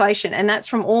legislation, and that's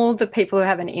from all the people who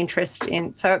have an interest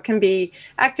in. So it can be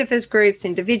activist groups,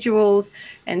 individuals,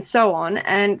 and so on.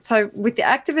 And so with the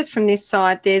activists from this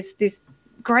side, there's this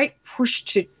great push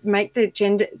to make the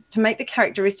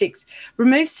characteristics,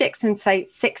 remove sex and say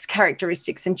sex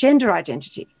characteristics and gender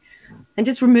identity, and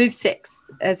just remove sex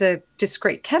as a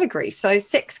discrete category. So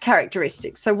sex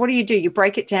characteristics. So what do? You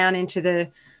break it down into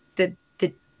the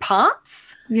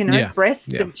parts,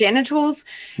 breasts and genitals.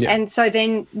 Yeah. And so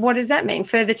then what does that mean?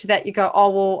 Further to that, you go, oh,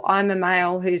 well, I'm a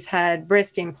male who's had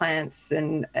breast implants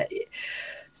and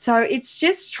so it's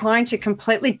just trying to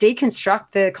completely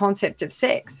deconstruct the concept of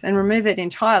sex and remove it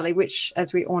entirely, which,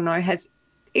 as we all know, has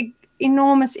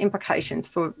enormous implications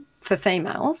for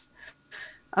females.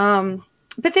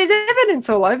 But there's evidence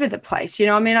all over the place.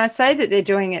 I say that they're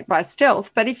doing it by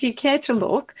stealth, but if you care to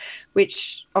look,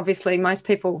 which obviously most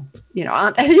people,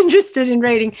 aren't that interested in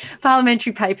reading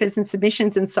parliamentary papers and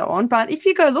submissions and so on, but if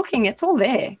you go looking, it's all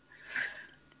there.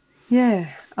 Yeah.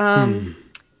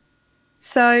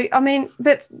 So,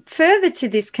 but further to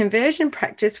this conversion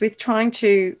practice with trying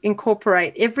to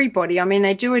incorporate everybody,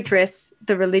 they do address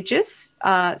the religious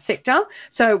sector.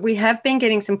 So we have been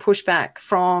getting some pushback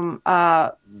from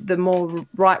the more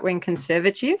right-wing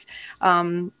conservative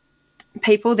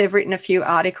people. They've written a few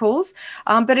articles,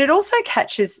 but it also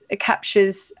captures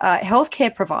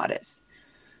healthcare providers.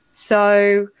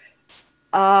 So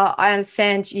I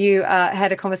understand you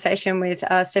had a conversation with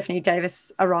Stephanie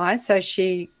Davis Arise, so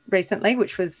she recently,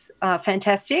 which was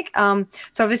fantastic. So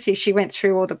obviously she went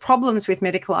through all the problems with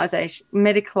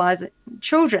medicalising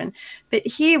children, but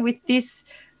here with this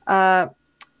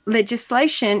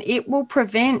legislation, it will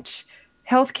prevent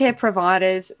healthcare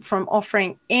providers from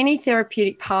offering any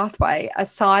therapeutic pathway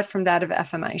aside from that of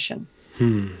affirmation.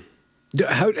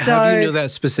 How do you know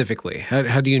that specifically?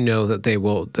 How do you know that they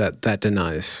will that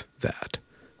denies that?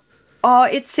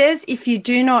 It says if you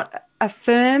do not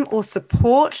affirm or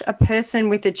support a person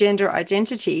with a gender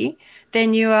identity,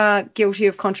 then you are guilty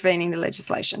of contravening the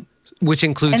legislation. Which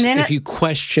includes if you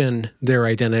question their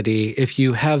identity, if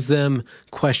you have them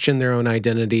question their own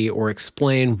identity or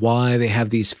explain why they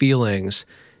have these feelings,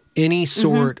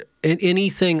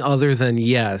 anything other than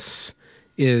yes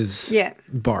is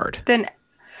barred. Then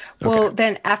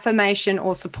affirmation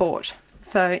or support.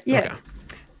 So, Okay.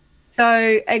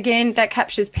 So, again, that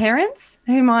captures parents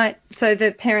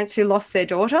the parents who lost their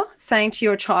daughter, saying to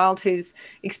your child who's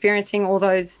experiencing all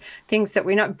those things that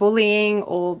we know, bullying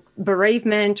or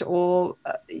bereavement or,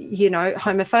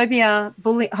 homophobic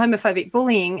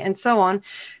bullying and so on,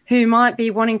 who might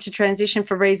be wanting to transition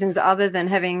for reasons other than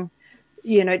having,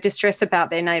 distress about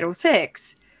their natal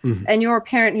sex. Mm-hmm. And you're a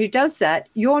parent who does that,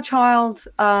 your child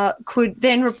could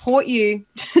then report you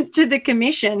to the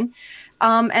commission.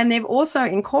 And they've also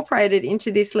incorporated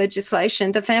into this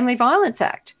legislation the Family Violence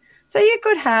Act. So you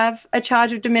could have a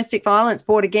charge of domestic violence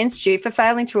brought against you for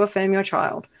failing to affirm your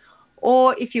child.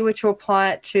 Or if you were to apply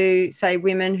it to, say,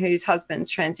 women whose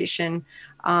husbands transition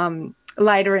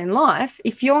later in life,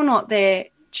 if you're not there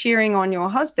cheering on your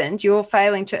husband, you're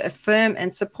failing to affirm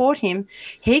and support him,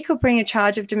 he could bring a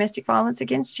charge of domestic violence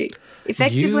against you.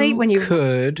 Effectively, you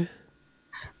could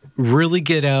really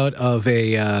get out of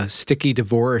a sticky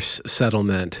divorce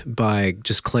settlement by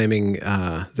just claiming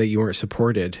that you weren't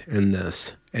supported in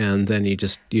this, and then you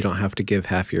don't have to give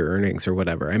half your earnings or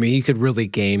whatever. I mean, you could really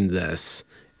game this.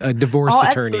 A divorce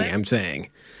attorney, absolutely. I'm saying,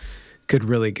 could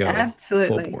really go full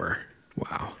Absolutely. bore.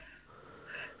 Wow.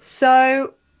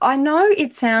 So I know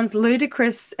it sounds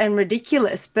ludicrous and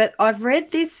ridiculous, but I've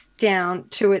read this down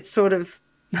to its sort of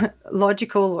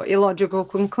logical or illogical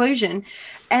conclusion,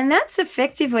 and that's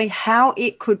effectively how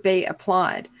it could be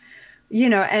applied.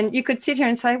 And you could sit here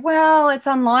and say, well, it's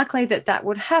unlikely that that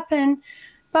would happen,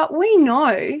 but we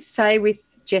know, say with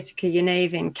Jessica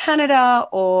Yaniv in Canada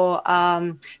or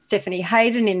Stephanie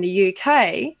Hayden in the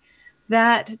UK,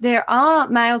 that there are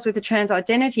males with a trans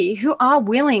identity who are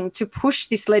willing to push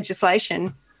this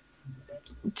legislation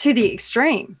to the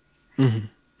extreme.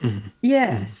 Mm-hmm. Mm-hmm.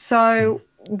 Yeah. Mm-hmm. So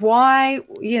why,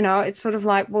 it's sort of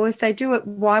like, well, if they do it,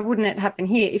 why wouldn't it happen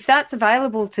here? If that's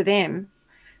available to them,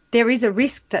 there is a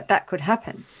risk that that could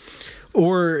happen.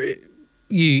 Or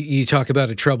you talk about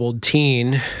a troubled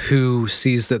teen who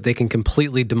sees that they can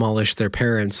completely demolish their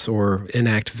parents or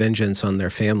enact vengeance on their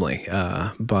family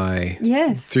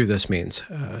through this means.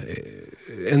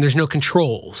 And there's no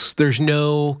controls. There's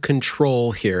no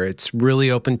control here. It's really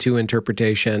open to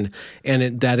interpretation,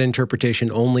 and that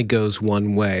interpretation only goes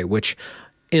one way, which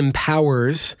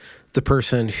empowers the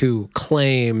person who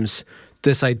claims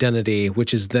this identity,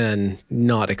 which is then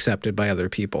not accepted by other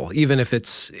people, even if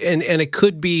it's, and it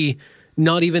could be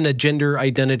not even a gender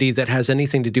identity that has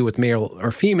anything to do with male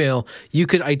or female. You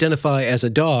could identify as a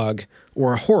dog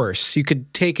or a horse. You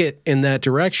could take it in that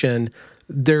direction.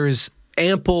 There's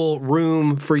ample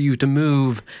room for you to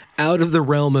move out of the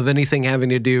realm of anything having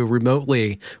to do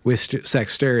remotely with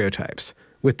sex stereotypes,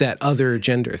 with that other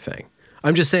gender thing.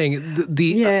 I'm just saying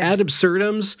the ad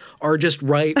absurdums are just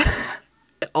right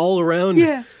all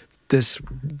around this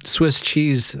Swiss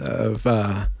cheese of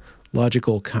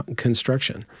logical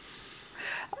construction.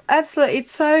 Absolutely.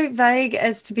 It's so vague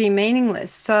as to be meaningless.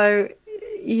 So,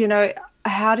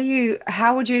 how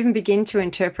would you even begin to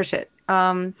interpret it?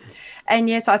 And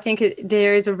yes, I think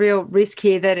there is a real risk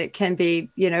here that it can be,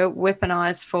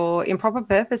 weaponized for improper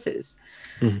purposes.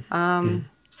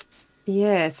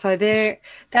 Yeah, so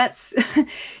that's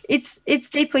it's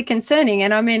deeply concerning.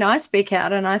 And I mean, I speak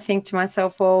out and I think to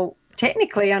myself, well,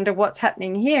 technically under what's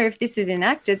happening here, if this is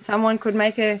enacted, someone could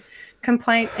make a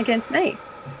complaint against me.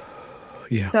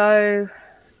 Yeah. So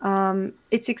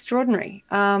it's extraordinary.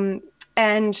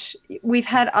 And we've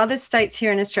had other states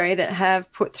here in Australia that have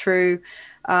put through,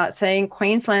 say in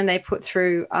Queensland, they put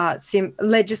through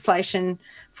legislation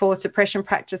for suppression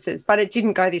practices, but it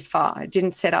didn't go this far. It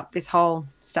didn't set up this whole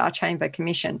Star Chamber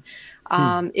Commission.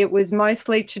 It was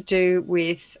mostly to do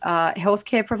with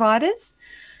healthcare providers.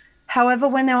 However,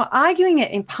 when they were arguing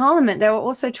it in Parliament, they were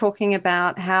also talking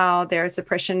about how there are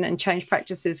suppression and change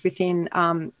practices within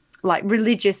like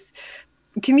religious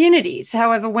communities.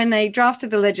 However, when they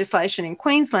drafted the legislation in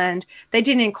Queensland, they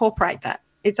didn't incorporate that.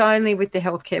 It's only with the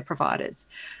healthcare providers.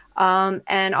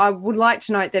 And I would like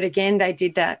to note that, again, they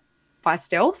did that by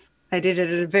stealth. They did it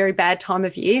at a very bad time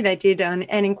of year. They did an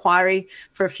inquiry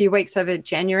for a few weeks over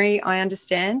January, I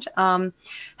understand.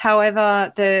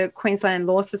 However, the Queensland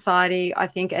Law Society, I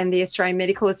think, and the Australian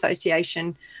Medical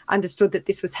Association understood that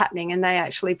this was happening, and they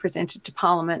actually presented to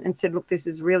Parliament and said, look, this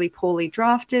is really poorly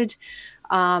drafted.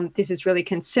 This is really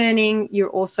concerning. You're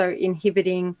also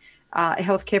inhibiting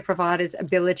healthcare providers'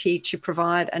 ability to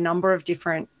provide a number of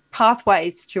different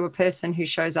pathways to a person who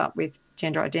shows up with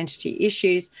gender identity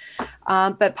issues.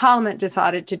 But Parliament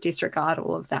decided to disregard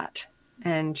all of that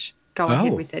and go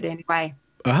ahead with it anyway.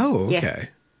 Oh, okay. Yes.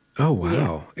 Oh,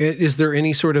 wow. Yeah. Is there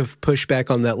any sort of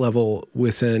pushback on that level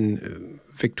within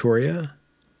Victoria?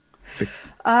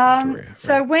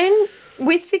 So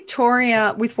with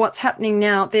Victoria, with what's happening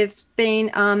now, there's been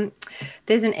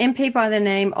there's an MP by the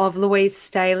name of Louise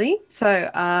Staley, so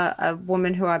a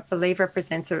woman who I believe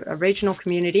represents a regional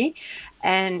community,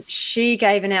 and she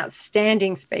gave an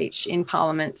outstanding speech in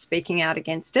Parliament speaking out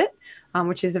against it,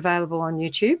 which is available on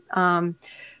YouTube.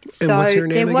 So and what's her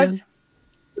name again?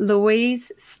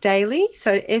 Louise Staley,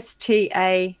 so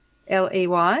Staley.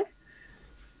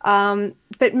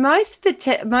 But most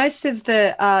of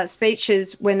the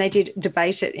speeches when they did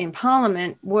debate it in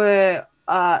Parliament were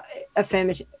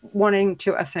affirmative, wanting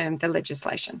to affirm the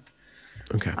legislation.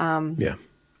 Okay.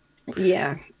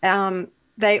 Yeah.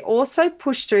 They also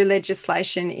pushed through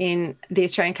legislation in the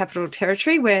Australian Capital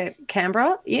Territory, where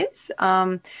Canberra is.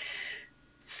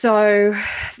 So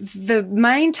the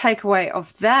main takeaway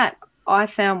of that I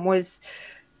found was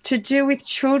to do with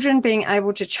children being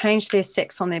able to change their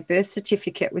sex on their birth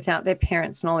certificate without their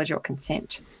parents' knowledge or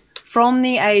consent. from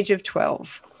the age of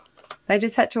 12. They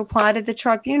just had to apply to the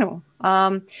tribunal.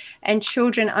 And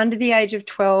children under the age of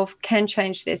 12 can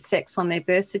change their sex on their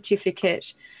birth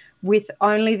certificate with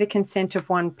only the consent of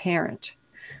one parent.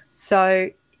 So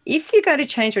if you go to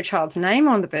change your child's name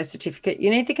on the birth certificate, you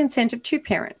need the consent of two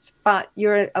parents, but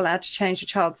you're allowed to change your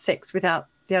child's sex without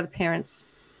the other parent's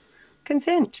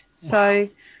consent. Wow. So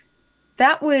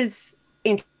that was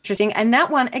interesting. And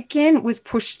that one, again, was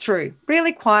pushed through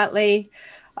really quietly,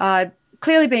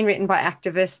 clearly been written by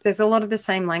activists. There's a lot of the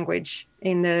same language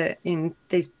in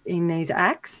these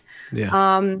acts.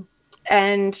 Yeah.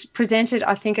 And presented,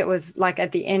 I think it was like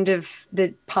at the end of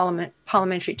the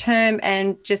parliamentary term,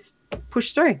 and just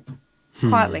pushed through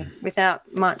quietly without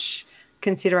much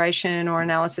consideration or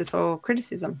analysis or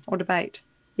criticism or debate.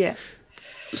 Yeah.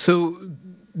 So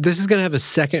this is going to have a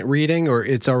second reading, or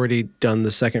it's already done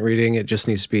the second reading? It just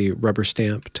needs to be rubber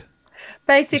stamped?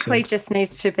 Basically, just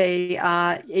needs to be, So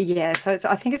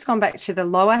I think it's gone back to the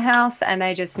lower house, and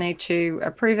they just need to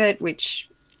approve it, which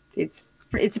it's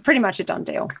pretty much a done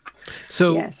deal.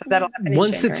 So, so that'll happen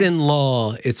once in it's in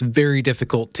law, it's very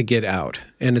difficult to get out,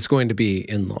 and it's going to be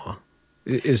in law.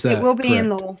 Is that It will be correct? in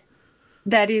law.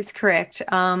 That is correct.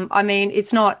 I mean,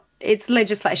 it's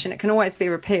legislation. It can always be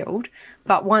repealed,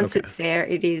 but once it's there,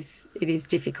 it is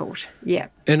difficult. Yeah.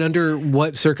 And under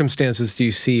what circumstances do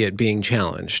you see it being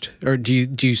challenged? Or do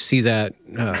you see that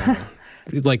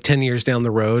like 10 years down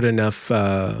the road, enough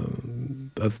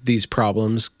of these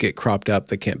problems get cropped up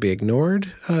that can't be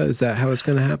ignored? Is that how it's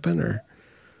going to happen? Or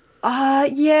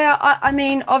I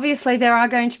mean, obviously there are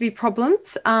going to be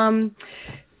problems.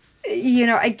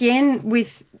 Again,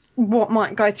 with what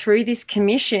might go through this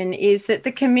commission is that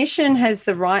the commission has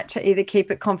the right to either keep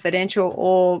it confidential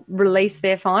or release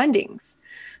their findings.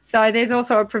 So there's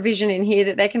also a provision in here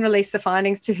that they can release the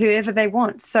findings to whoever they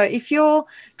want. So if you're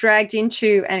dragged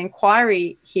into an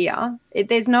inquiry here,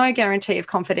 there's no guarantee of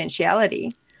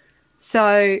confidentiality.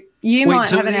 So you might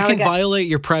have an allegation. You can violate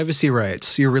your privacy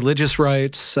rights, your religious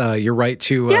rights, your right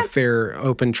to a fair,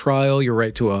 open trial, your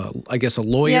right to a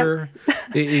lawyer. Yep.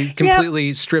 It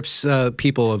completely strips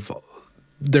people of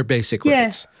their basic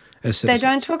rights as citizens. They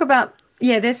don't talk about,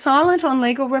 they're silent on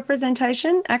legal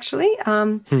representation, actually.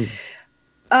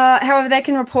 However, they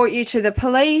can report you to the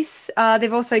police.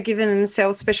 They've also given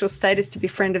themselves special status to be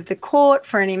friend of the court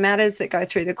for any matters that go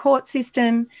through the court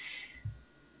system.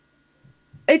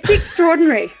 It's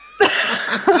extraordinary.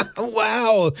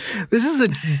 Wow. This is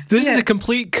a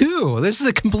complete coup. This is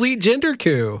a complete gender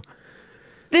coup.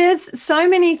 There's so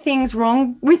many things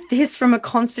wrong with this from a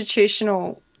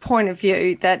constitutional point of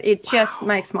view that it just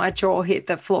makes my jaw hit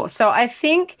the floor. So I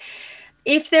think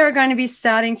if there are going to be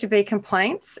starting to be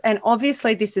complaints, and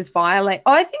obviously this is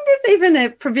I think there's even a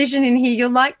provision in here,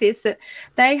 you'll like this, that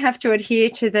they have to adhere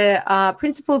to the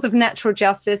principles of natural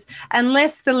justice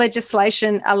unless the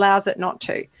legislation allows it not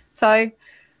to. So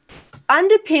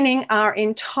underpinning our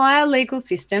entire legal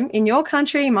system in your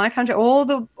country, in my country, all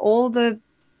the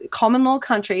common law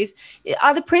countries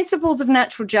are the principles of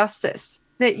natural justice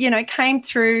that, came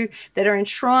through, that are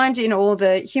enshrined in all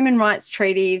the human rights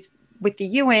treaties with the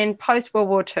UN post-World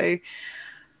War II.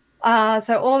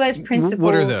 So all those principles.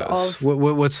 What are those?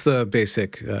 What's the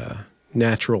basic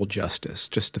natural justice?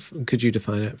 Could you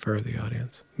define it for the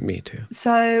audience? Me too.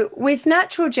 So with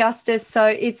natural justice,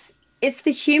 it's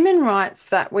the human rights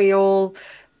that we all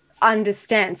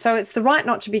understand. So it's the right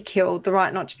not to be killed, the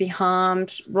right not to be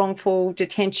harmed, wrongful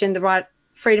detention, the right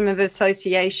freedom of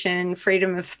association,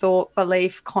 freedom of thought,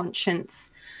 belief,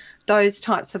 conscience, those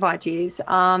types of ideas.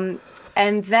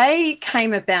 And they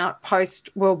came about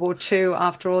post-World War II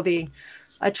after all the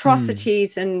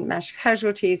atrocities and mass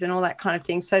casualties and all that kind of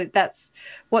thing. So that's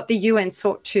what the UN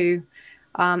sought to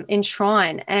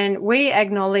enshrine. And we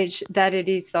acknowledge that it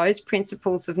is those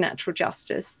principles of natural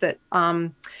justice that are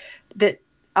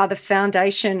the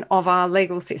foundation of our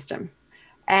legal system.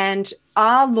 And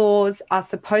our laws are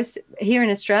here in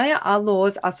Australia, our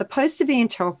laws are supposed to be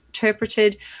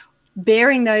interpreted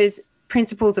bearing those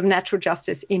principles of natural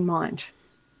justice in mind.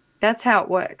 That's how it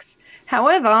works.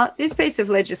 However, this piece of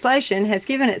legislation has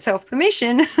given itself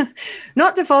permission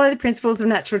not to follow the principles of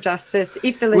natural justice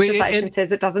if the legislation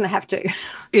says it doesn't have to.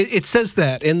 It says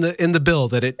that in the bill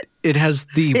that it has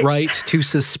the right to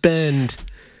suspend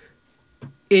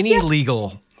any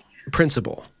legal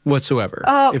principle whatsoever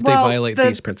if they violate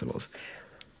these principles.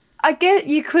 I get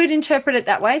you could interpret it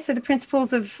that way. So the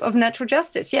principles of natural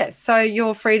justice, yes. So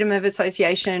your freedom of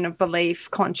association, of belief,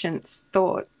 conscience,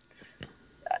 thought,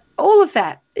 all of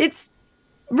that. It's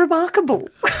remarkable.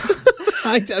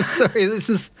 I'm sorry.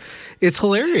 It's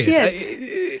hilarious. Yes.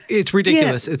 It's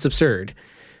ridiculous. Yeah. It's absurd.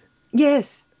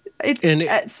 Yes.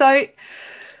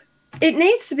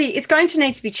 It's going to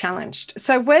need to be challenged.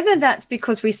 So whether that's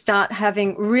because we start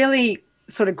having really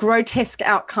sort of grotesque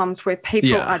outcomes where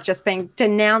people are just being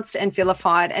denounced and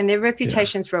vilified and their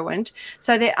reputation's ruined.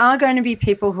 So there are going to be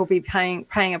people who'll be paying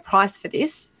a price for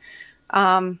this.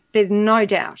 There's no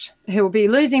doubt, who will be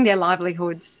losing their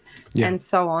livelihoods and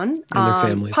so on. And their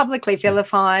families. Publicly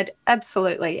vilified,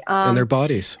 absolutely. And their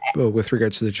bodies, with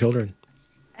regards to the children.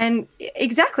 And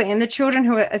exactly. And the children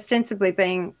who are ostensibly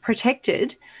being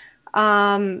protected,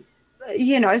 so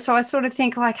I sort of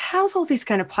think, like, how's all this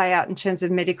going to play out in terms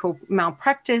of medical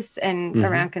malpractice and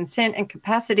around consent and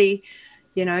capacity,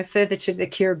 further to the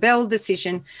Keira Bell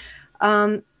decision.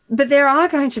 But there are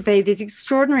going to be these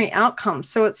extraordinary outcomes.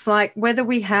 So it's like whether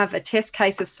we have a test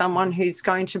case of someone who's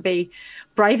going to be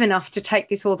brave enough to take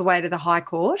this all the way to the High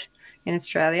Court in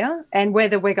Australia, and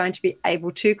whether we're going to be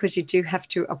able to, because you do have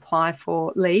to apply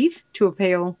for leave to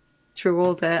appeal through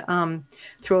all the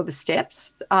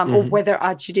steps, or whether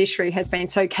our judiciary has been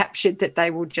so captured that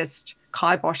they will just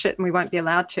kibosh it and we won't be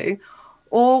allowed to,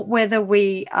 or whether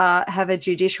we have a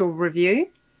judicial review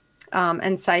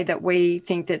and say that we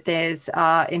think that there's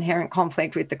inherent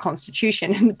conflict with the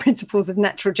Constitution and the principles of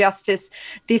natural justice.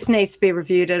 This needs to be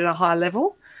reviewed at a high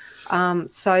level.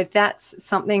 So that's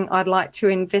something I'd like to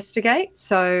investigate.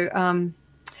 So,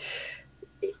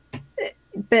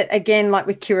 but again, like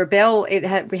with Keira Bell,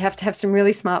 we have to have some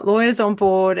really smart lawyers on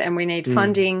board, and we need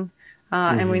funding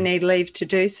and we need leave to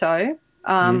do so.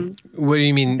 What do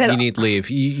you mean you need leave?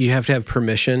 You have to have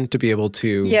permission to be able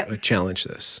to challenge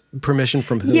this. Permission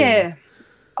from who? Yeah.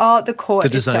 Oh, the court. The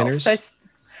designers? So,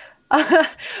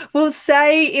 we'll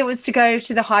say it was to go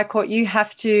to the High Court. You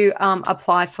have to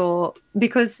apply for,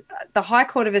 because the High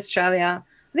Court of Australia,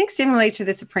 I think similarly to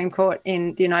the Supreme Court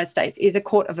in the United States, is a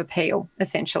court of appeal,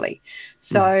 essentially.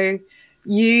 So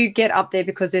you get up there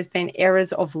because there's been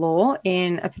errors of law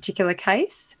in a particular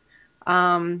case.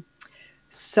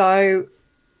 So,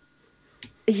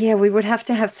 yeah, we would have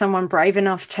to have someone brave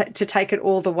enough to take it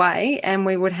all the way, and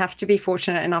we would have to be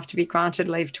fortunate enough to be granted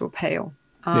leave to appeal.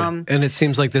 And it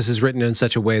seems like this is written in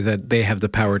such a way that they have the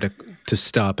power to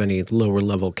stop any lower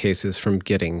level cases from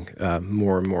getting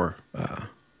more and more.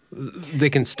 They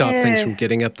can stop things from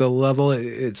getting up the level.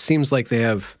 It seems like they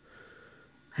have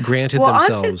granted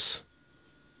themselves.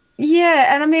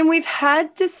 And I mean, we've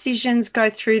had decisions go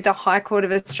through the High Court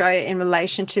of Australia in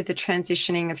relation to the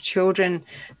transitioning of children,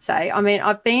 say. I mean,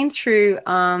 I've been through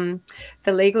the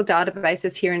legal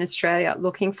databases here in Australia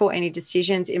looking for any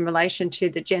decisions in relation to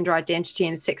the Gender Identity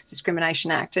and Sex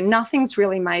Discrimination Act, and nothing's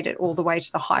really made it all the way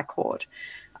to the High Court.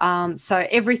 So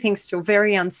everything's still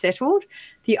very unsettled.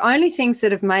 The only things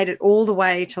that have made it all the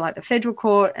way to like the Federal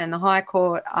Court and the High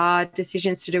Court are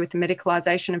decisions to do with the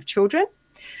medicalisation of children.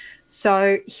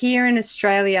 So here in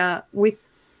Australia,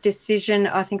 with decision,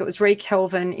 I think it was Re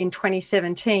Kelvin in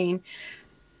 2017,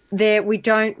 we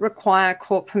don't require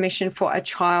court permission for a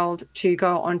child to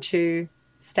go onto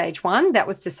stage 1. That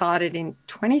was decided in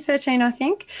 2013, I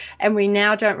think. And we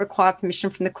now don't require permission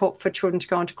from the court for children to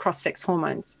go onto cross-sex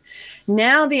hormones.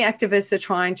 Now the activists are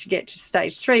trying to get to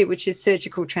stage 3, which is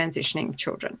surgical transitioning of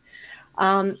children.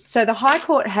 So the High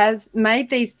Court has made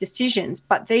these decisions,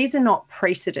 but these are not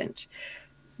precedent,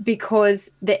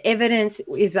 because the evidence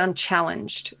is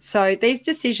unchallenged. So these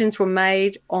decisions were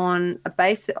made on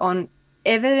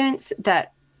evidence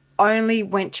that only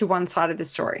went to one side of the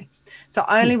story. So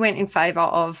only went in favour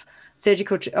of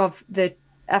the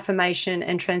affirmation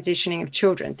and transitioning of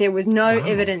children. There was no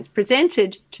evidence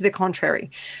presented to the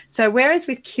contrary. So whereas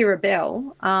with Keira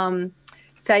Bell,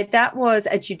 that was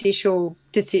a judicial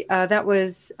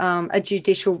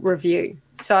review.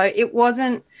 So it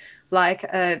wasn't like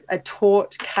a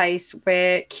tort case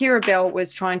where Keira Bell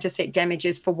was trying to seek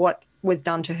damages for what was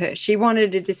done to her. She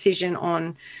wanted a decision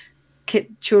on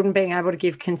children being able to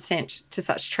give consent to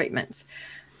such treatments.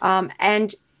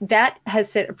 And that has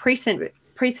set a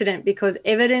precedent because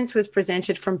evidence was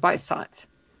presented from both sides.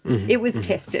 It was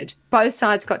tested. Both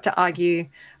sides got to argue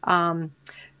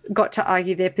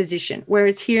their position.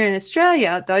 Whereas here in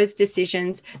Australia, those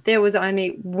decisions, there was only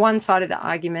one side of the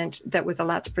argument that was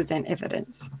allowed to present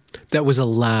evidence. That was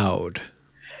allowed.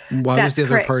 Why was the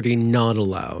other party not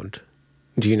allowed?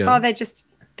 Do you know? Oh,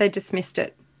 they dismissed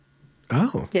it.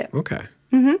 Oh, yeah. Okay.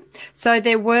 So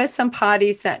there were some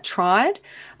parties that tried.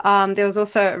 There was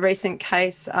also a recent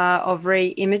case of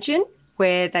Imogen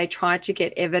where they tried to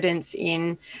get evidence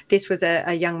in. This was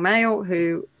a young male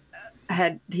who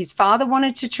had his father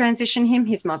wanted to transition him.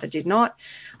 His mother did not.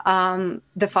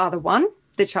 The father won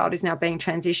the child is now being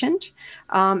transitioned.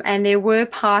 And there were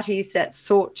parties that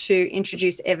sought to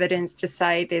introduce evidence to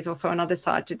say there's also another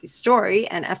side to this story,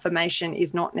 and affirmation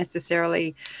is not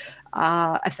necessarily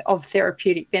of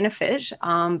therapeutic benefit.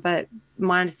 But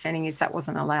my understanding is that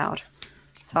wasn't allowed.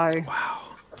 So wow.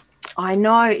 I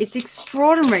know, it's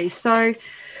extraordinary. So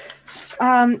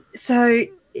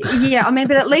yeah, I mean,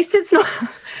 but at least it's not.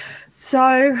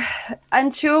 So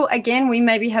until, again, we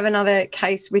maybe have another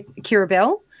case with Kira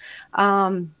Bell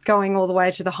going all the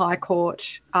way to the High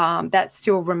Court, that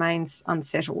still remains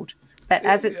unsettled. But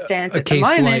as it stands at the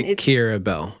moment, a case like Kira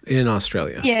Bell in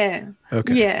Australia. Yeah.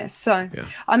 Okay. Yeah. So,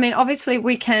 I mean, obviously,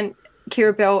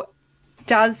 Kira Bell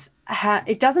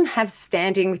it doesn't have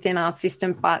standing within our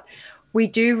system, but we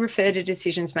do refer to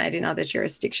decisions made in other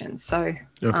jurisdictions. So,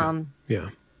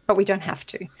 but we don't have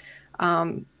to.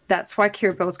 That's why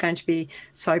Kira Bell is going to be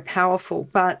so powerful.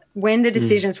 But when the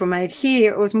decisions were made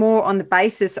here, it was more on the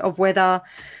basis of whether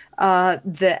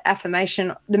the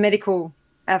medical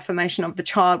affirmation of the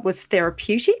child was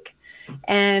therapeutic.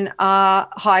 And our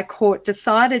High Court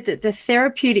decided that the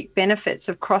therapeutic benefits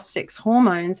of cross-sex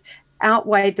hormones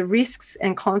outweighed the risks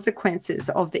and consequences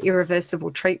of the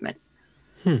irreversible treatment.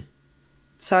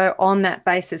 So on that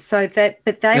basis, but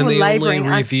they were labouring.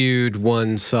 Only reviewed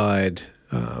one side's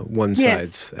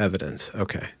evidence.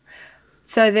 Okay.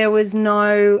 So there was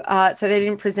no, so they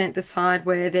didn't present the side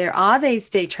where there are these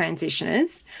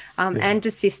detransitioners and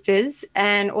desisters,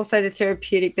 and also the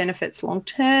therapeutic benefits long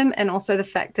term, and also the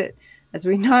fact that, as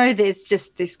we know, there's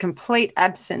just this complete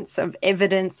absence of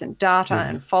evidence and data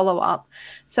and follow up.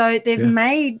 So they've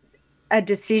made a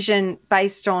decision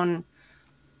based on,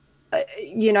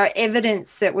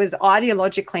 evidence that was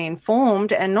ideologically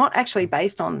informed and not actually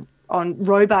based on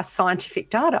robust scientific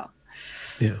data.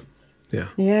 Yeah. Yeah.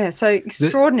 Yeah. So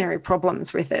extraordinary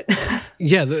problems with it.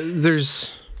 Yeah.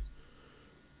 There's,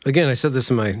 again, I said this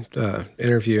in my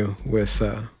interview with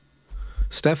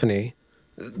Stephanie.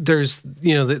 There's,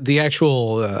 the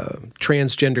actual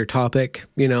transgender topic,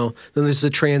 then there's the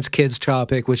trans kids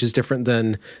topic, which is different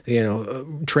than,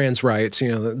 trans rights,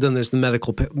 then there's the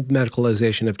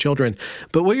medicalization of children.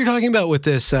 But what you're talking about with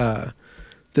this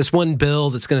one bill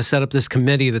that's going to set up this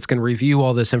committee that's going to review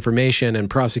all this information and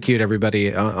prosecute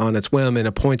everybody on its whim, and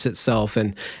appoints itself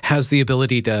and has the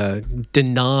ability to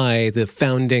deny the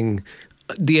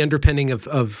underpinning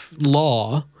of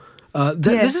law.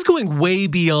 This is going way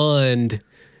beyond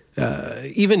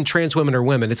even trans women or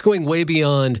women. It's going way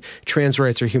beyond trans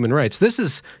rights or human rights. This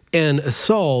is an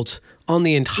assault on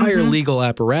the entire legal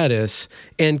apparatus,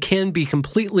 and can be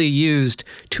completely used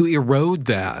to erode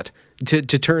that, to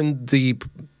turn the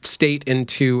state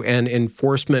into an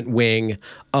enforcement wing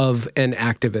of an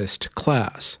activist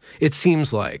class. It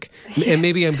seems like. Yes. And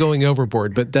maybe I'm going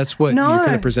overboard, but that's what you're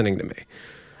kind of presenting to me.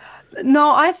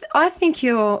 No, I think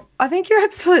you're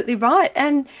absolutely right.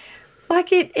 And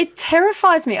like it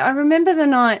terrifies me. I remember the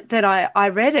night that I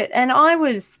read it, and I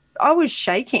was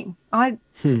shaking.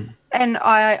 And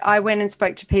I went and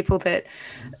spoke to people that,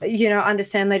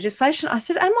 understand legislation. I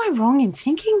said, am I wrong in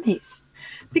thinking this?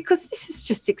 Because this is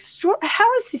just extraordinary.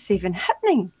 How is this even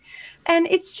happening? And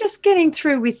it's just getting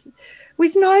through with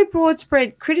no broad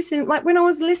spread criticism. Like when I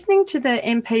was listening to the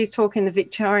MPs talk in the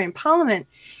Victorian Parliament,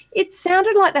 it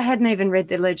sounded like they hadn't even read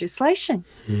the legislation.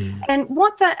 And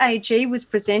what that AG was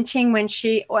presenting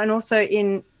and also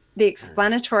in the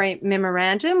explanatory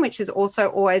memorandum, which is also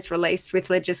always released with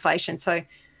legislation. So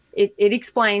it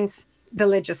explains the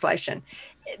legislation.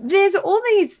 There's all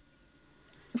these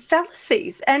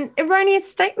fallacies and erroneous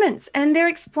statements, and they're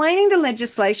explaining the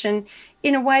legislation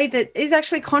in a way that is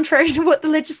actually contrary to what the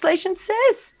legislation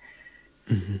says.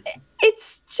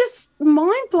 It's just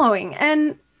mind-blowing,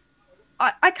 and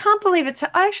I can't believe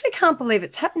I actually can't believe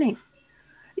it's happening.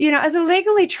 As a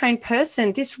legally trained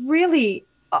person, this really,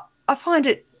 I find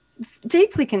it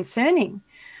deeply concerning.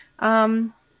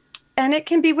 And it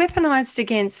can be weaponized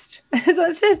against, as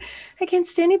I said,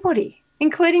 against anybody,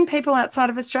 including people outside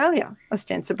of Australia,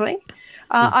 ostensibly.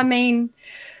 I mean,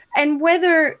 and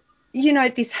whether,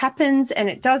 this happens and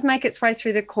it does make its way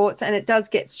through the courts and it does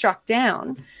get struck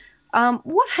down,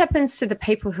 what happens to the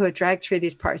people who are dragged through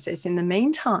this process in the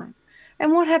meantime?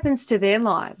 And what happens to their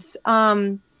lives?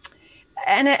 And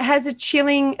it has a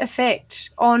chilling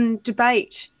effect on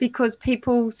debate, because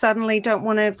people suddenly don't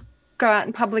want to go out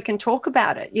in public and talk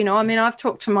about it. I've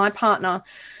talked to my partner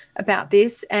about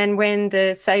this, and when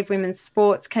the Save Women's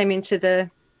Sports came and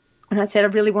I said, I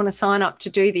really want to sign up to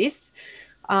do this.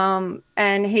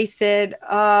 And he said,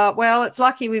 well, it's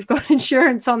lucky we've got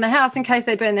insurance on the house in case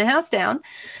they burn the house down.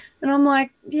 And I'm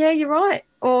like, yeah, you're right.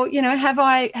 Or, have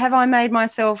I made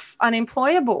myself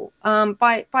unemployable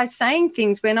by saying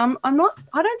things when I'm not,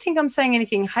 I don't think I'm saying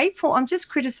anything hateful. I'm just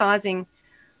criticizing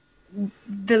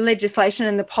the legislation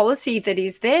and the policy that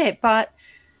is there. But,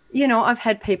 I've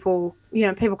had people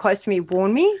close to me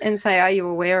warn me and say, are you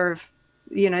aware of,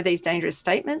 these dangerous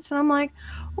statements? And I'm like,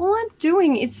 all I'm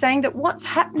doing is saying that what's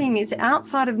happening is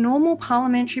outside of normal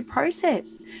parliamentary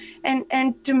process and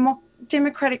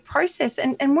democratic process.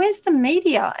 And where's the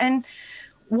media? And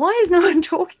why is no one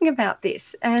talking about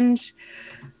this? And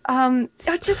I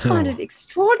just find it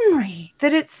extraordinary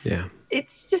that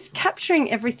it's just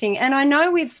capturing everything. And I know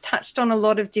we've touched on a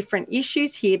lot of different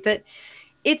issues here, but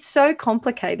it's so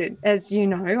complicated, as you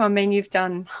know. I mean, you've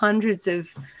done hundreds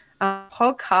of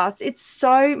podcasts. It's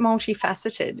so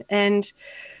multifaceted. And,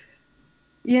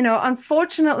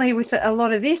 unfortunately, with a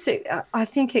lot of this, I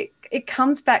think it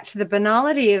comes back to the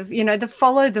banality of, the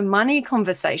follow the money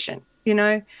conversation,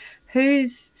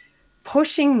 who's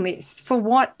pushing this for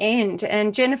what end?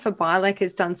 And Jennifer Bilek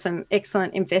has done some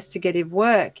excellent investigative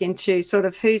work into sort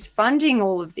of who's funding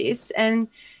all of this. And,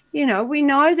 we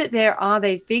know that there are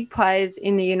these big players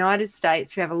in the United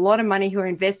States who have a lot of money who are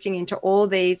investing into all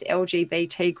these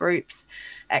LGBT groups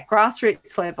at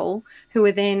grassroots level who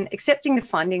are then accepting the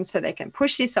funding so they can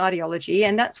push this ideology.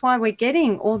 And that's why we're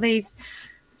getting all these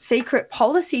secret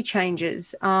policy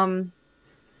changes. And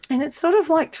it's sort of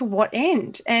like, to what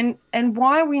end? And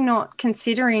why are we not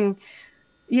considering,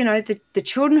 the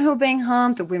children who are being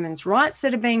harmed, the women's rights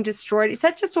that are being destroyed? Is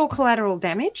that just all collateral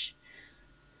damage?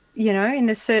 In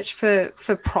the search for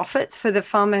profits for the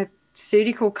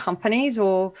pharmaceutical companies,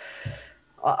 or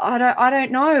I don't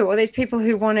know, or these people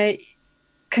who want to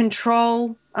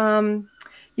control,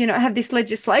 have this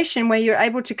legislation where you're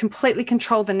able to completely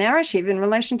control the narrative in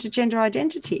relation to gender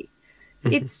identity.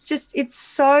 Mm-hmm. It's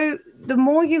so, the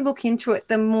more you look into it,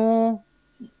 the more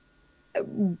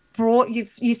broad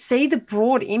you see the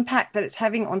broad impact that it's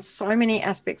having on so many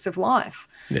aspects of life.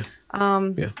 Yeah.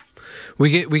 We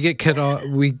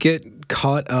get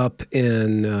caught up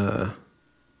in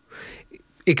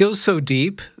it goes so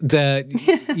deep that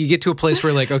you get to a place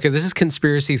where, like, okay, this is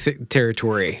conspiracy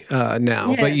territory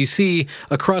now. Yeah. But you see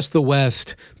across the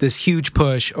West this huge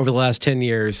push over the last 10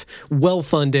 years,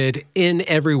 well-funded in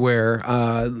everywhere.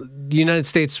 The United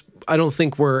States, I don't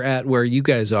think we're at where you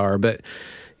guys are, but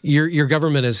your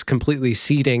government is completely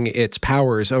ceding its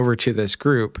powers over to this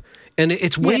group. And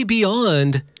it's way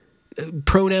beyond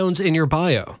pronouns in your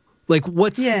bio. Like,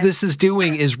 what this is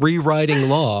doing is rewriting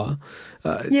law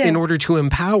in order to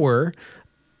empower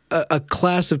a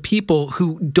class of people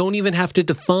who don't even have to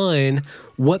define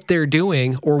what they're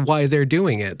doing or why they're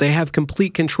doing it. They have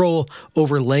complete control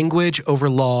over language, over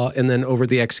law, and then over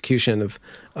the execution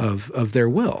of their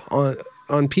will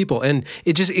on people. And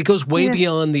it goes way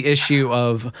beyond the issue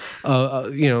of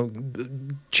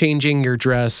changing your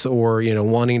dress, or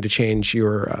wanting to change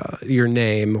your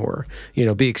name, or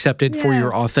be accepted for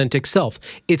your authentic self.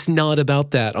 It's not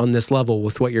about that on this level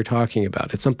with what you're talking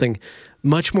about. It's something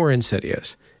much more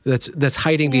insidious that's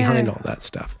hiding behind all that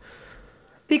stuff.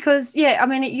 Because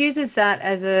it uses that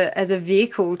as a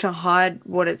vehicle to hide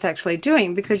what it's actually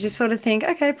doing, because you sort of think,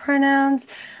 okay, pronouns,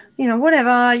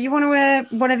 whatever you want to wear,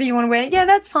 whatever you want to wear. Yeah,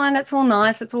 that's fine. That's all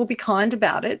nice. Let's all be kind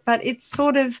about it. But it's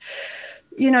sort of,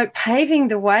 paving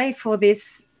the way for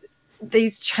these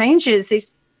changes,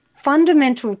 these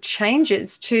fundamental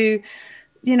changes to,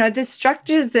 the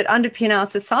structures that underpin our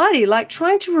society, like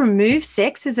trying to remove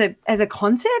sex as a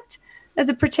concept, as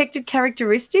a protected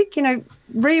characteristic,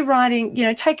 rewriting,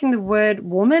 taking the word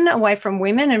woman away from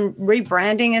women and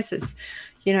rebranding us as,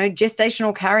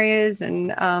 gestational carriers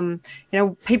and,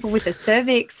 people with a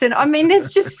cervix. And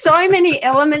there's just so many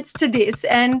elements to this.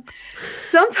 And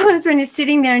sometimes when you're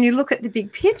sitting there and you look at the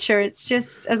big picture, it's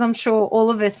just, as I'm sure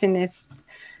all of us in this,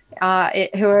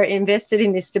 who are invested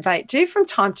in this debate do from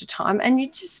time to time, and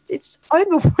it's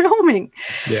overwhelming.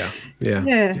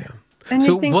 Yeah. And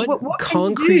so what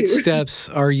concrete steps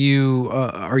are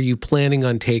you planning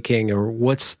on taking, or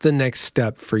what's the next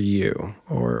step for you?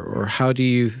 Or how do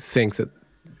you think that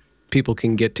people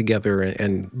can get together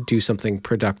and do something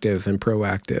productive and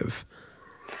proactive?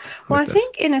 Well, I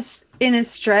think in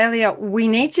Australia, we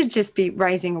need to just be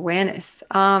raising awareness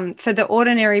for the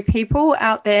ordinary people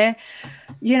out there.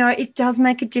 It does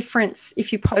make a difference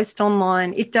if you post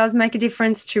online. It does make a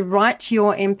difference to write to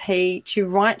your MP, to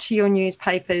write to your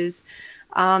newspapers.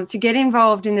 to get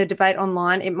involved in the debate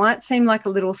online. It might seem like a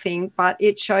little thing, but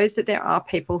it shows that there are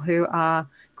people who are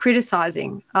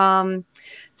criticising.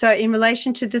 So in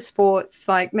relation to the sports,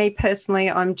 like me personally,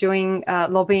 I'm doing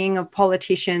lobbying of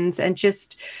politicians and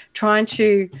just trying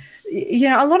to,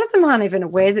 a lot of them aren't even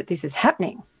aware that this is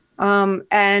happening.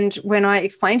 And when I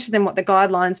explain to them what the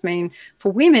guidelines mean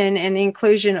for women and the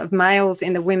inclusion of males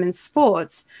in the women's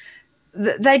sports,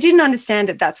 they didn't understand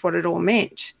that that's what it all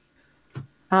meant.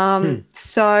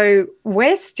 So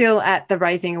we're still at the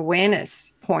raising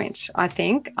awareness point, I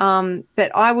think.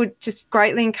 But I would just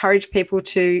greatly encourage people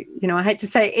to, I hate to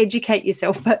say educate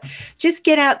yourself, but just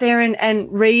get out there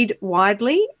and read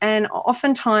widely. And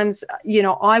oftentimes,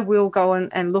 I will go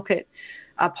and look at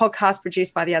a podcast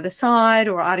produced by the other side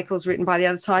or articles written by the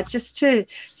other side just to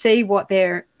see what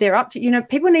they're up to.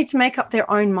 People need to make up their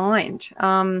own mind.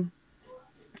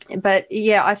 But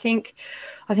yeah, I think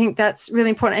that's really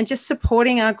important, and just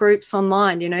supporting our groups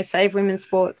online. Save Women's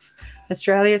Sports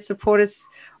Australia, support us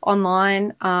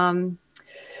online.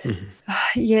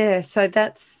 Yeah, so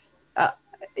that's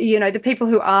the people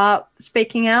who are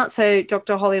speaking out. So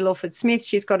Dr. Holly Lawford Smith,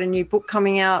 she's got a new book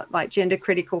coming out, like Gender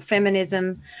Critical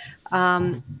Feminism.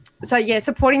 So yeah,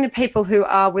 supporting the people who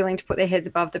are willing to put their heads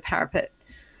above the parapet.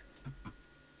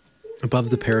 Above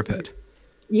the parapet.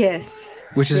 Yes.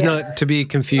 Which is not to be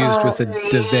confused with a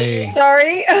duvet.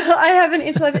 Sorry, I haven't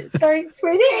interrupted. Sorry,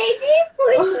 sweetie. They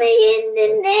put me in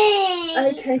the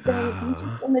net. Okay, darling, I'm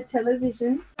just on the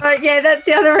television. But yeah, that's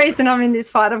the other reason I'm in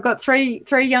this fight. I've got three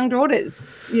young daughters,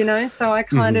 so I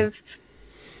kind of,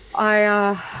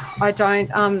 I don't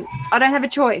have a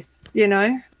choice,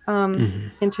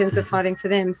 in terms of fighting for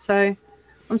them. So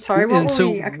I'm sorry. I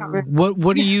can't remember.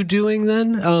 What are you doing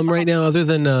then right now, other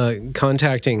than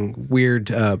contacting weird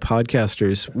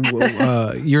podcasters?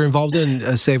 You're involved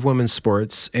in Save Women's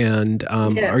Sports, and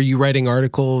are you writing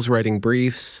articles, writing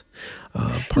briefs?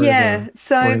 Part of the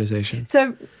organization.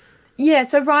 So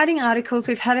writing articles.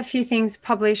 We've had a few things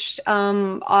published.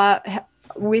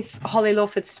 With Holly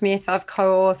Lawford Smith, I've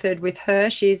co-authored with her.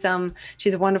 She's a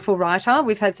wonderful writer.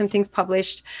 We've had some things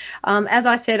published. As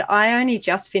I said, I only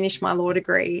just finished my law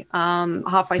degree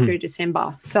halfway through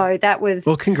December. So that was...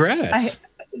 Well, congrats.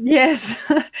 Yes.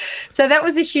 So that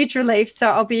was a huge relief. So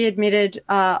I'll be admitted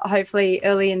hopefully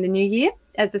early in the new year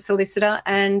as a solicitor.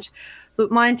 And look,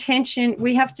 my intention,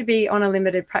 we have to be on a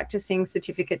limited practicing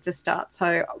certificate to start.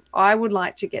 So I would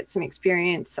like to get some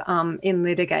experience in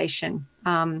litigation.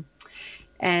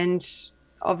 And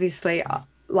obviously,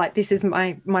 this is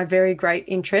my very great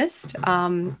interest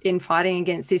in fighting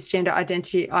against this gender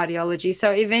identity ideology.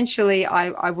 So eventually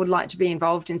I would like to be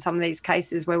involved in some of these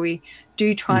cases where we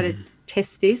do try to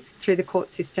test this through the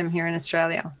court system here in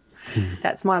Australia.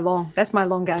 That's my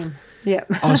long game. Yeah.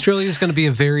 Australia is going to be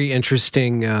a very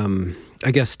interesting,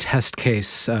 test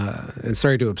case. And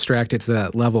sorry to abstract it to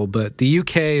that level, but the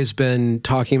UK has been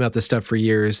talking about this stuff for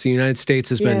years. The United States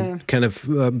has been kind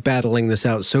of battling this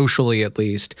out socially, at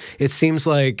least. It seems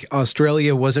like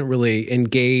Australia wasn't really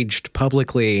engaged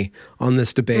publicly on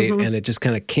this debate, and it just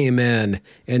kind of came in,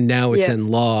 and now it's in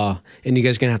law, and you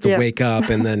guys are going to have to wake up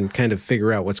and then kind of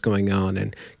figure out what's going on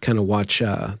and kind of watch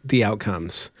the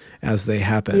outcomes as they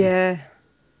happen. Yeah.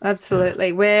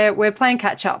 Absolutely. We're playing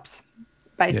catch-ups,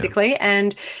 basically,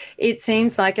 and it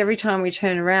seems like every time we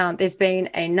turn around, there's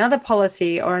been another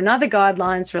policy or another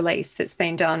guidelines release that's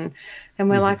been done,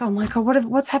 and we're like, oh my God,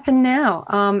 what's happened now?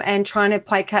 And trying to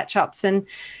play catch-ups, and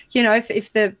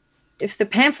if the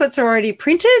pamphlets are already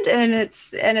printed and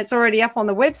it's already up on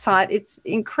the website, it's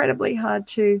incredibly hard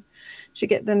to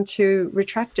get them to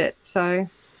retract it. So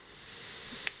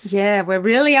yeah, we're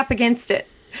really up against it.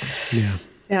 Yeah.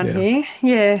 Down here,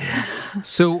 yeah.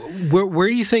 So where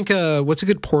do you think, what's a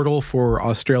good portal for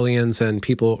Australians and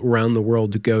people around the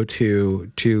world to go to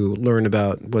learn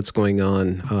about what's going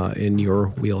on in your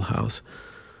wheelhouse?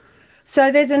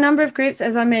 So there's a number of groups,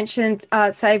 as I mentioned,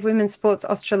 Save Women's Sports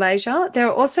Australasia. There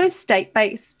are also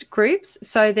state-based groups.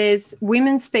 So there's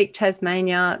Women Speak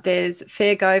Tasmania, there's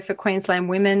Fair Go for Queensland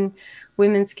Women,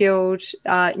 Women's Guild,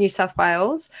 New South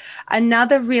Wales.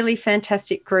 Another really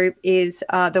fantastic group is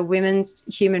the Women's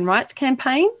Human Rights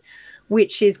Campaign,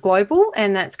 which is global,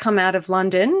 and that's come out of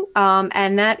London,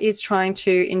 and that is trying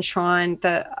to enshrine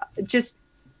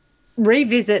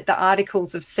revisit the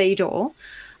Articles of CEDAW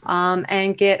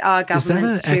and get our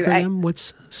governments Is that an acronym?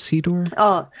 What's CEDAW?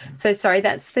 Oh, so sorry,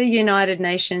 that's the United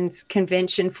Nations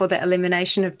Convention for the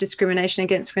Elimination of Discrimination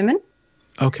Against Women.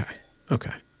 Okay.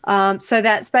 So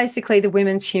that's basically the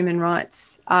Women's Human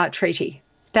Rights Treaty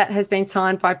that has been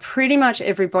signed by pretty much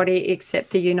everybody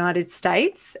except the United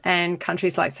States and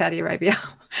countries like Saudi Arabia.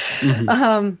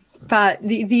 But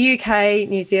the UK,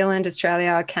 New Zealand,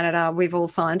 Australia, Canada, we've all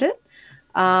signed it.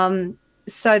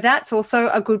 So that's also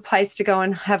a good place to go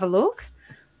and have a look.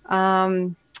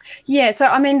 So,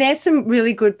 I mean, there's some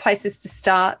really good places to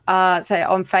start, say,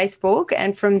 on Facebook.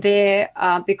 And from there,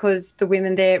 because the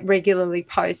women there regularly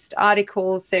post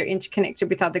articles, they're interconnected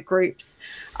with other groups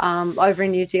over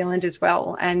in New Zealand as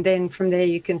well. And then from there,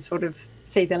 you can sort of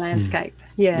see the landscape.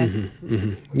 Yeah. Mm-hmm,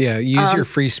 mm-hmm. Yeah, use your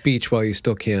free speech while you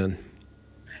still can.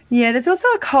 Yeah, there's also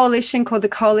a coalition called the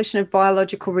Coalition of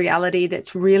Biological Reality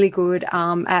that's really good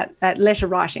at letter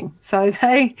writing. So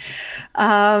I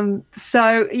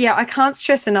can't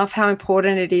stress enough how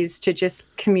important it is to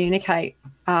just communicate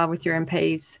with your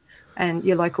MPs and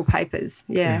your local papers.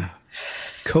 Yeah.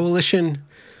 Coalition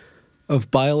of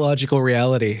Biological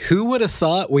Reality. Who would have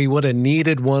thought we would have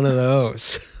needed one of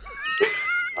those?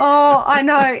 Oh, I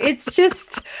know. It's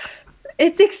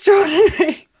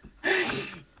extraordinary.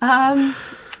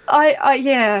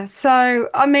 So,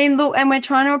 I mean, look, and we're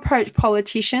trying to approach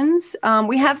politicians.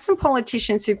 We have some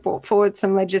politicians who brought forward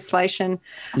some legislation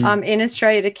in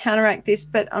Australia to counteract this,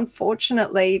 but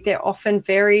unfortunately, they're often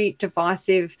very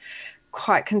divisive,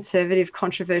 quite conservative,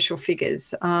 controversial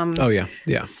figures. What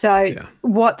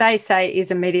they say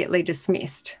is immediately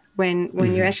dismissed. When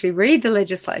you actually read the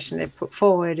legislation they've put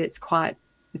forward, it's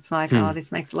like, oh,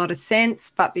 this makes a lot of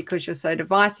sense, but because you're so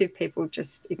divisive, people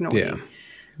just ignore you.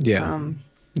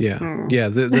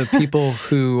 The people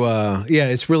who,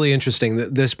 it's really interesting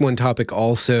that this one topic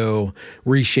also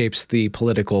reshapes the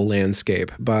political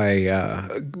landscape by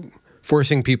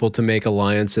forcing people to make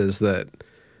alliances that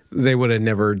they would have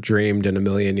never dreamed in a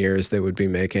million years they would be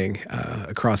making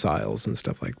across aisles and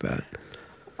stuff like that.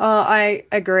 I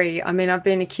agree. I mean, I've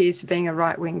been accused of being a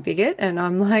right-wing bigot, and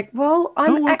I'm like, well,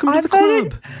 welcome to the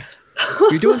club.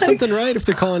 You're doing something right if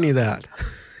they're calling you that.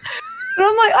 But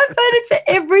I'm like, I voted for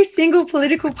every single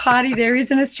political party there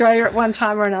is in Australia at one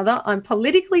time or another. I'm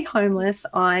politically homeless.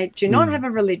 I do not have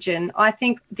a religion. I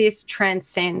think this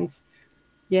transcends,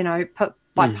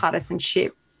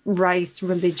 bipartisanship, race,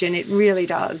 religion. It really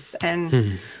does.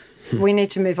 And we need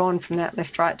to move on from that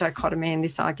left-right dichotomy in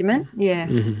this argument. Yeah.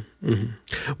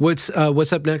 What's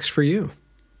up next for you?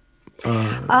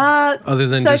 Other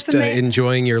than just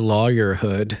enjoying your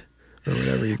lawyerhood or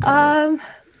whatever you call it.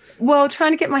 Well,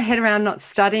 trying to get my head around not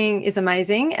studying is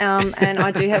amazing. And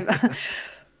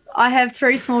I have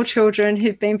 3 small children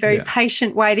who've been very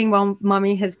patient waiting while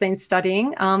mummy has been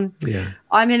studying. I'm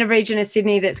in a region of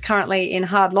Sydney that's currently in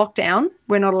hard lockdown.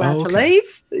 We're not allowed to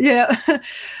leave. Yeah.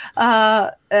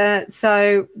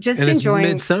 So just enjoying.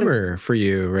 And it's midsummer for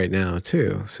you right now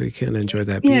too. So you can enjoy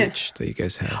that beach that you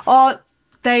guys have. Oh,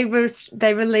 they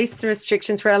released the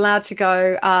restrictions. We're allowed to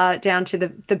go down to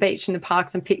the beach and the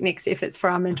parks and picnics if it's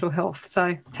for our mental health.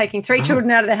 So taking 3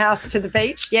 children out of the house to the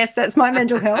beach, yes, that's my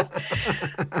mental health.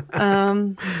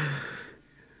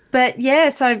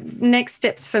 So next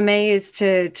steps for me is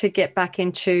to get back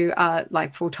into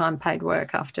like full-time paid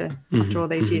work after all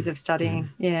these years of studying.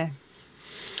 Yeah.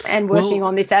 And working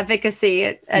on this advocacy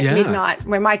at midnight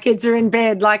when my kids are in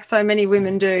bed, like so many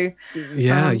women do.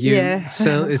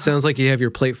 It sounds like you have your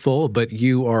plate full, but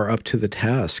you are up to the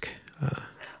task.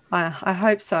 I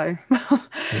hope so.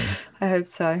 I hope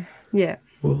so. Yeah.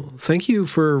 Well, thank you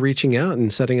for reaching out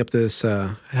and setting up this,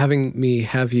 having me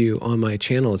have you on my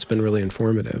channel. It's been really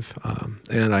informative.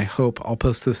 And I hope I'll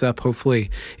post this up. Hopefully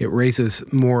it raises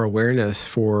more awareness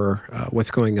for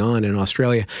what's going on in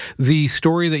Australia. The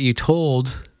story that you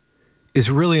told is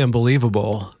really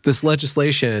unbelievable. This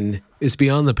legislation is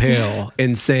beyond the pale,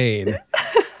 insane.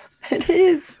 It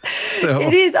is.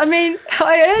 It is. I mean,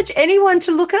 I urge anyone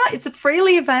to look it up. It's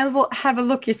freely available. Have a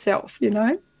look yourself,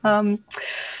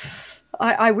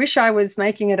 I wish I was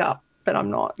making it up, but I'm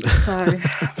not. So,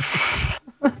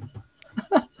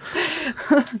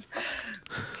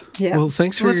 Well,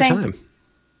 thanks for your time.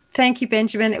 Thank you,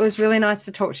 Benjamin. It was really nice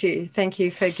to talk to you. Thank you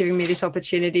for giving me this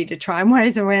opportunity to try and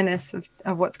raise awareness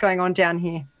of what's going on down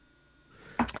here.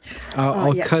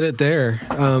 I'll cut it there.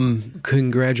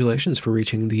 Congratulations for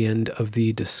reaching the end of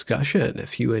the discussion.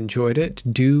 If you enjoyed it,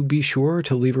 do be sure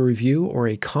to leave a review or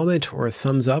a comment or a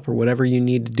thumbs up or whatever you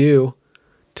need to do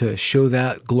to show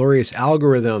that glorious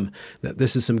algorithm that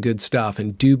this is some good stuff.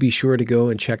 And do be sure to go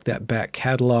and check that back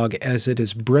catalog, as it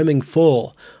is brimming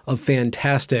full of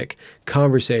fantastic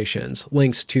conversations.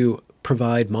 Links to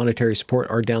provide monetary support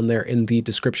are down there in the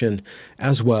description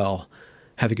as well.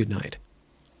 Have a good night.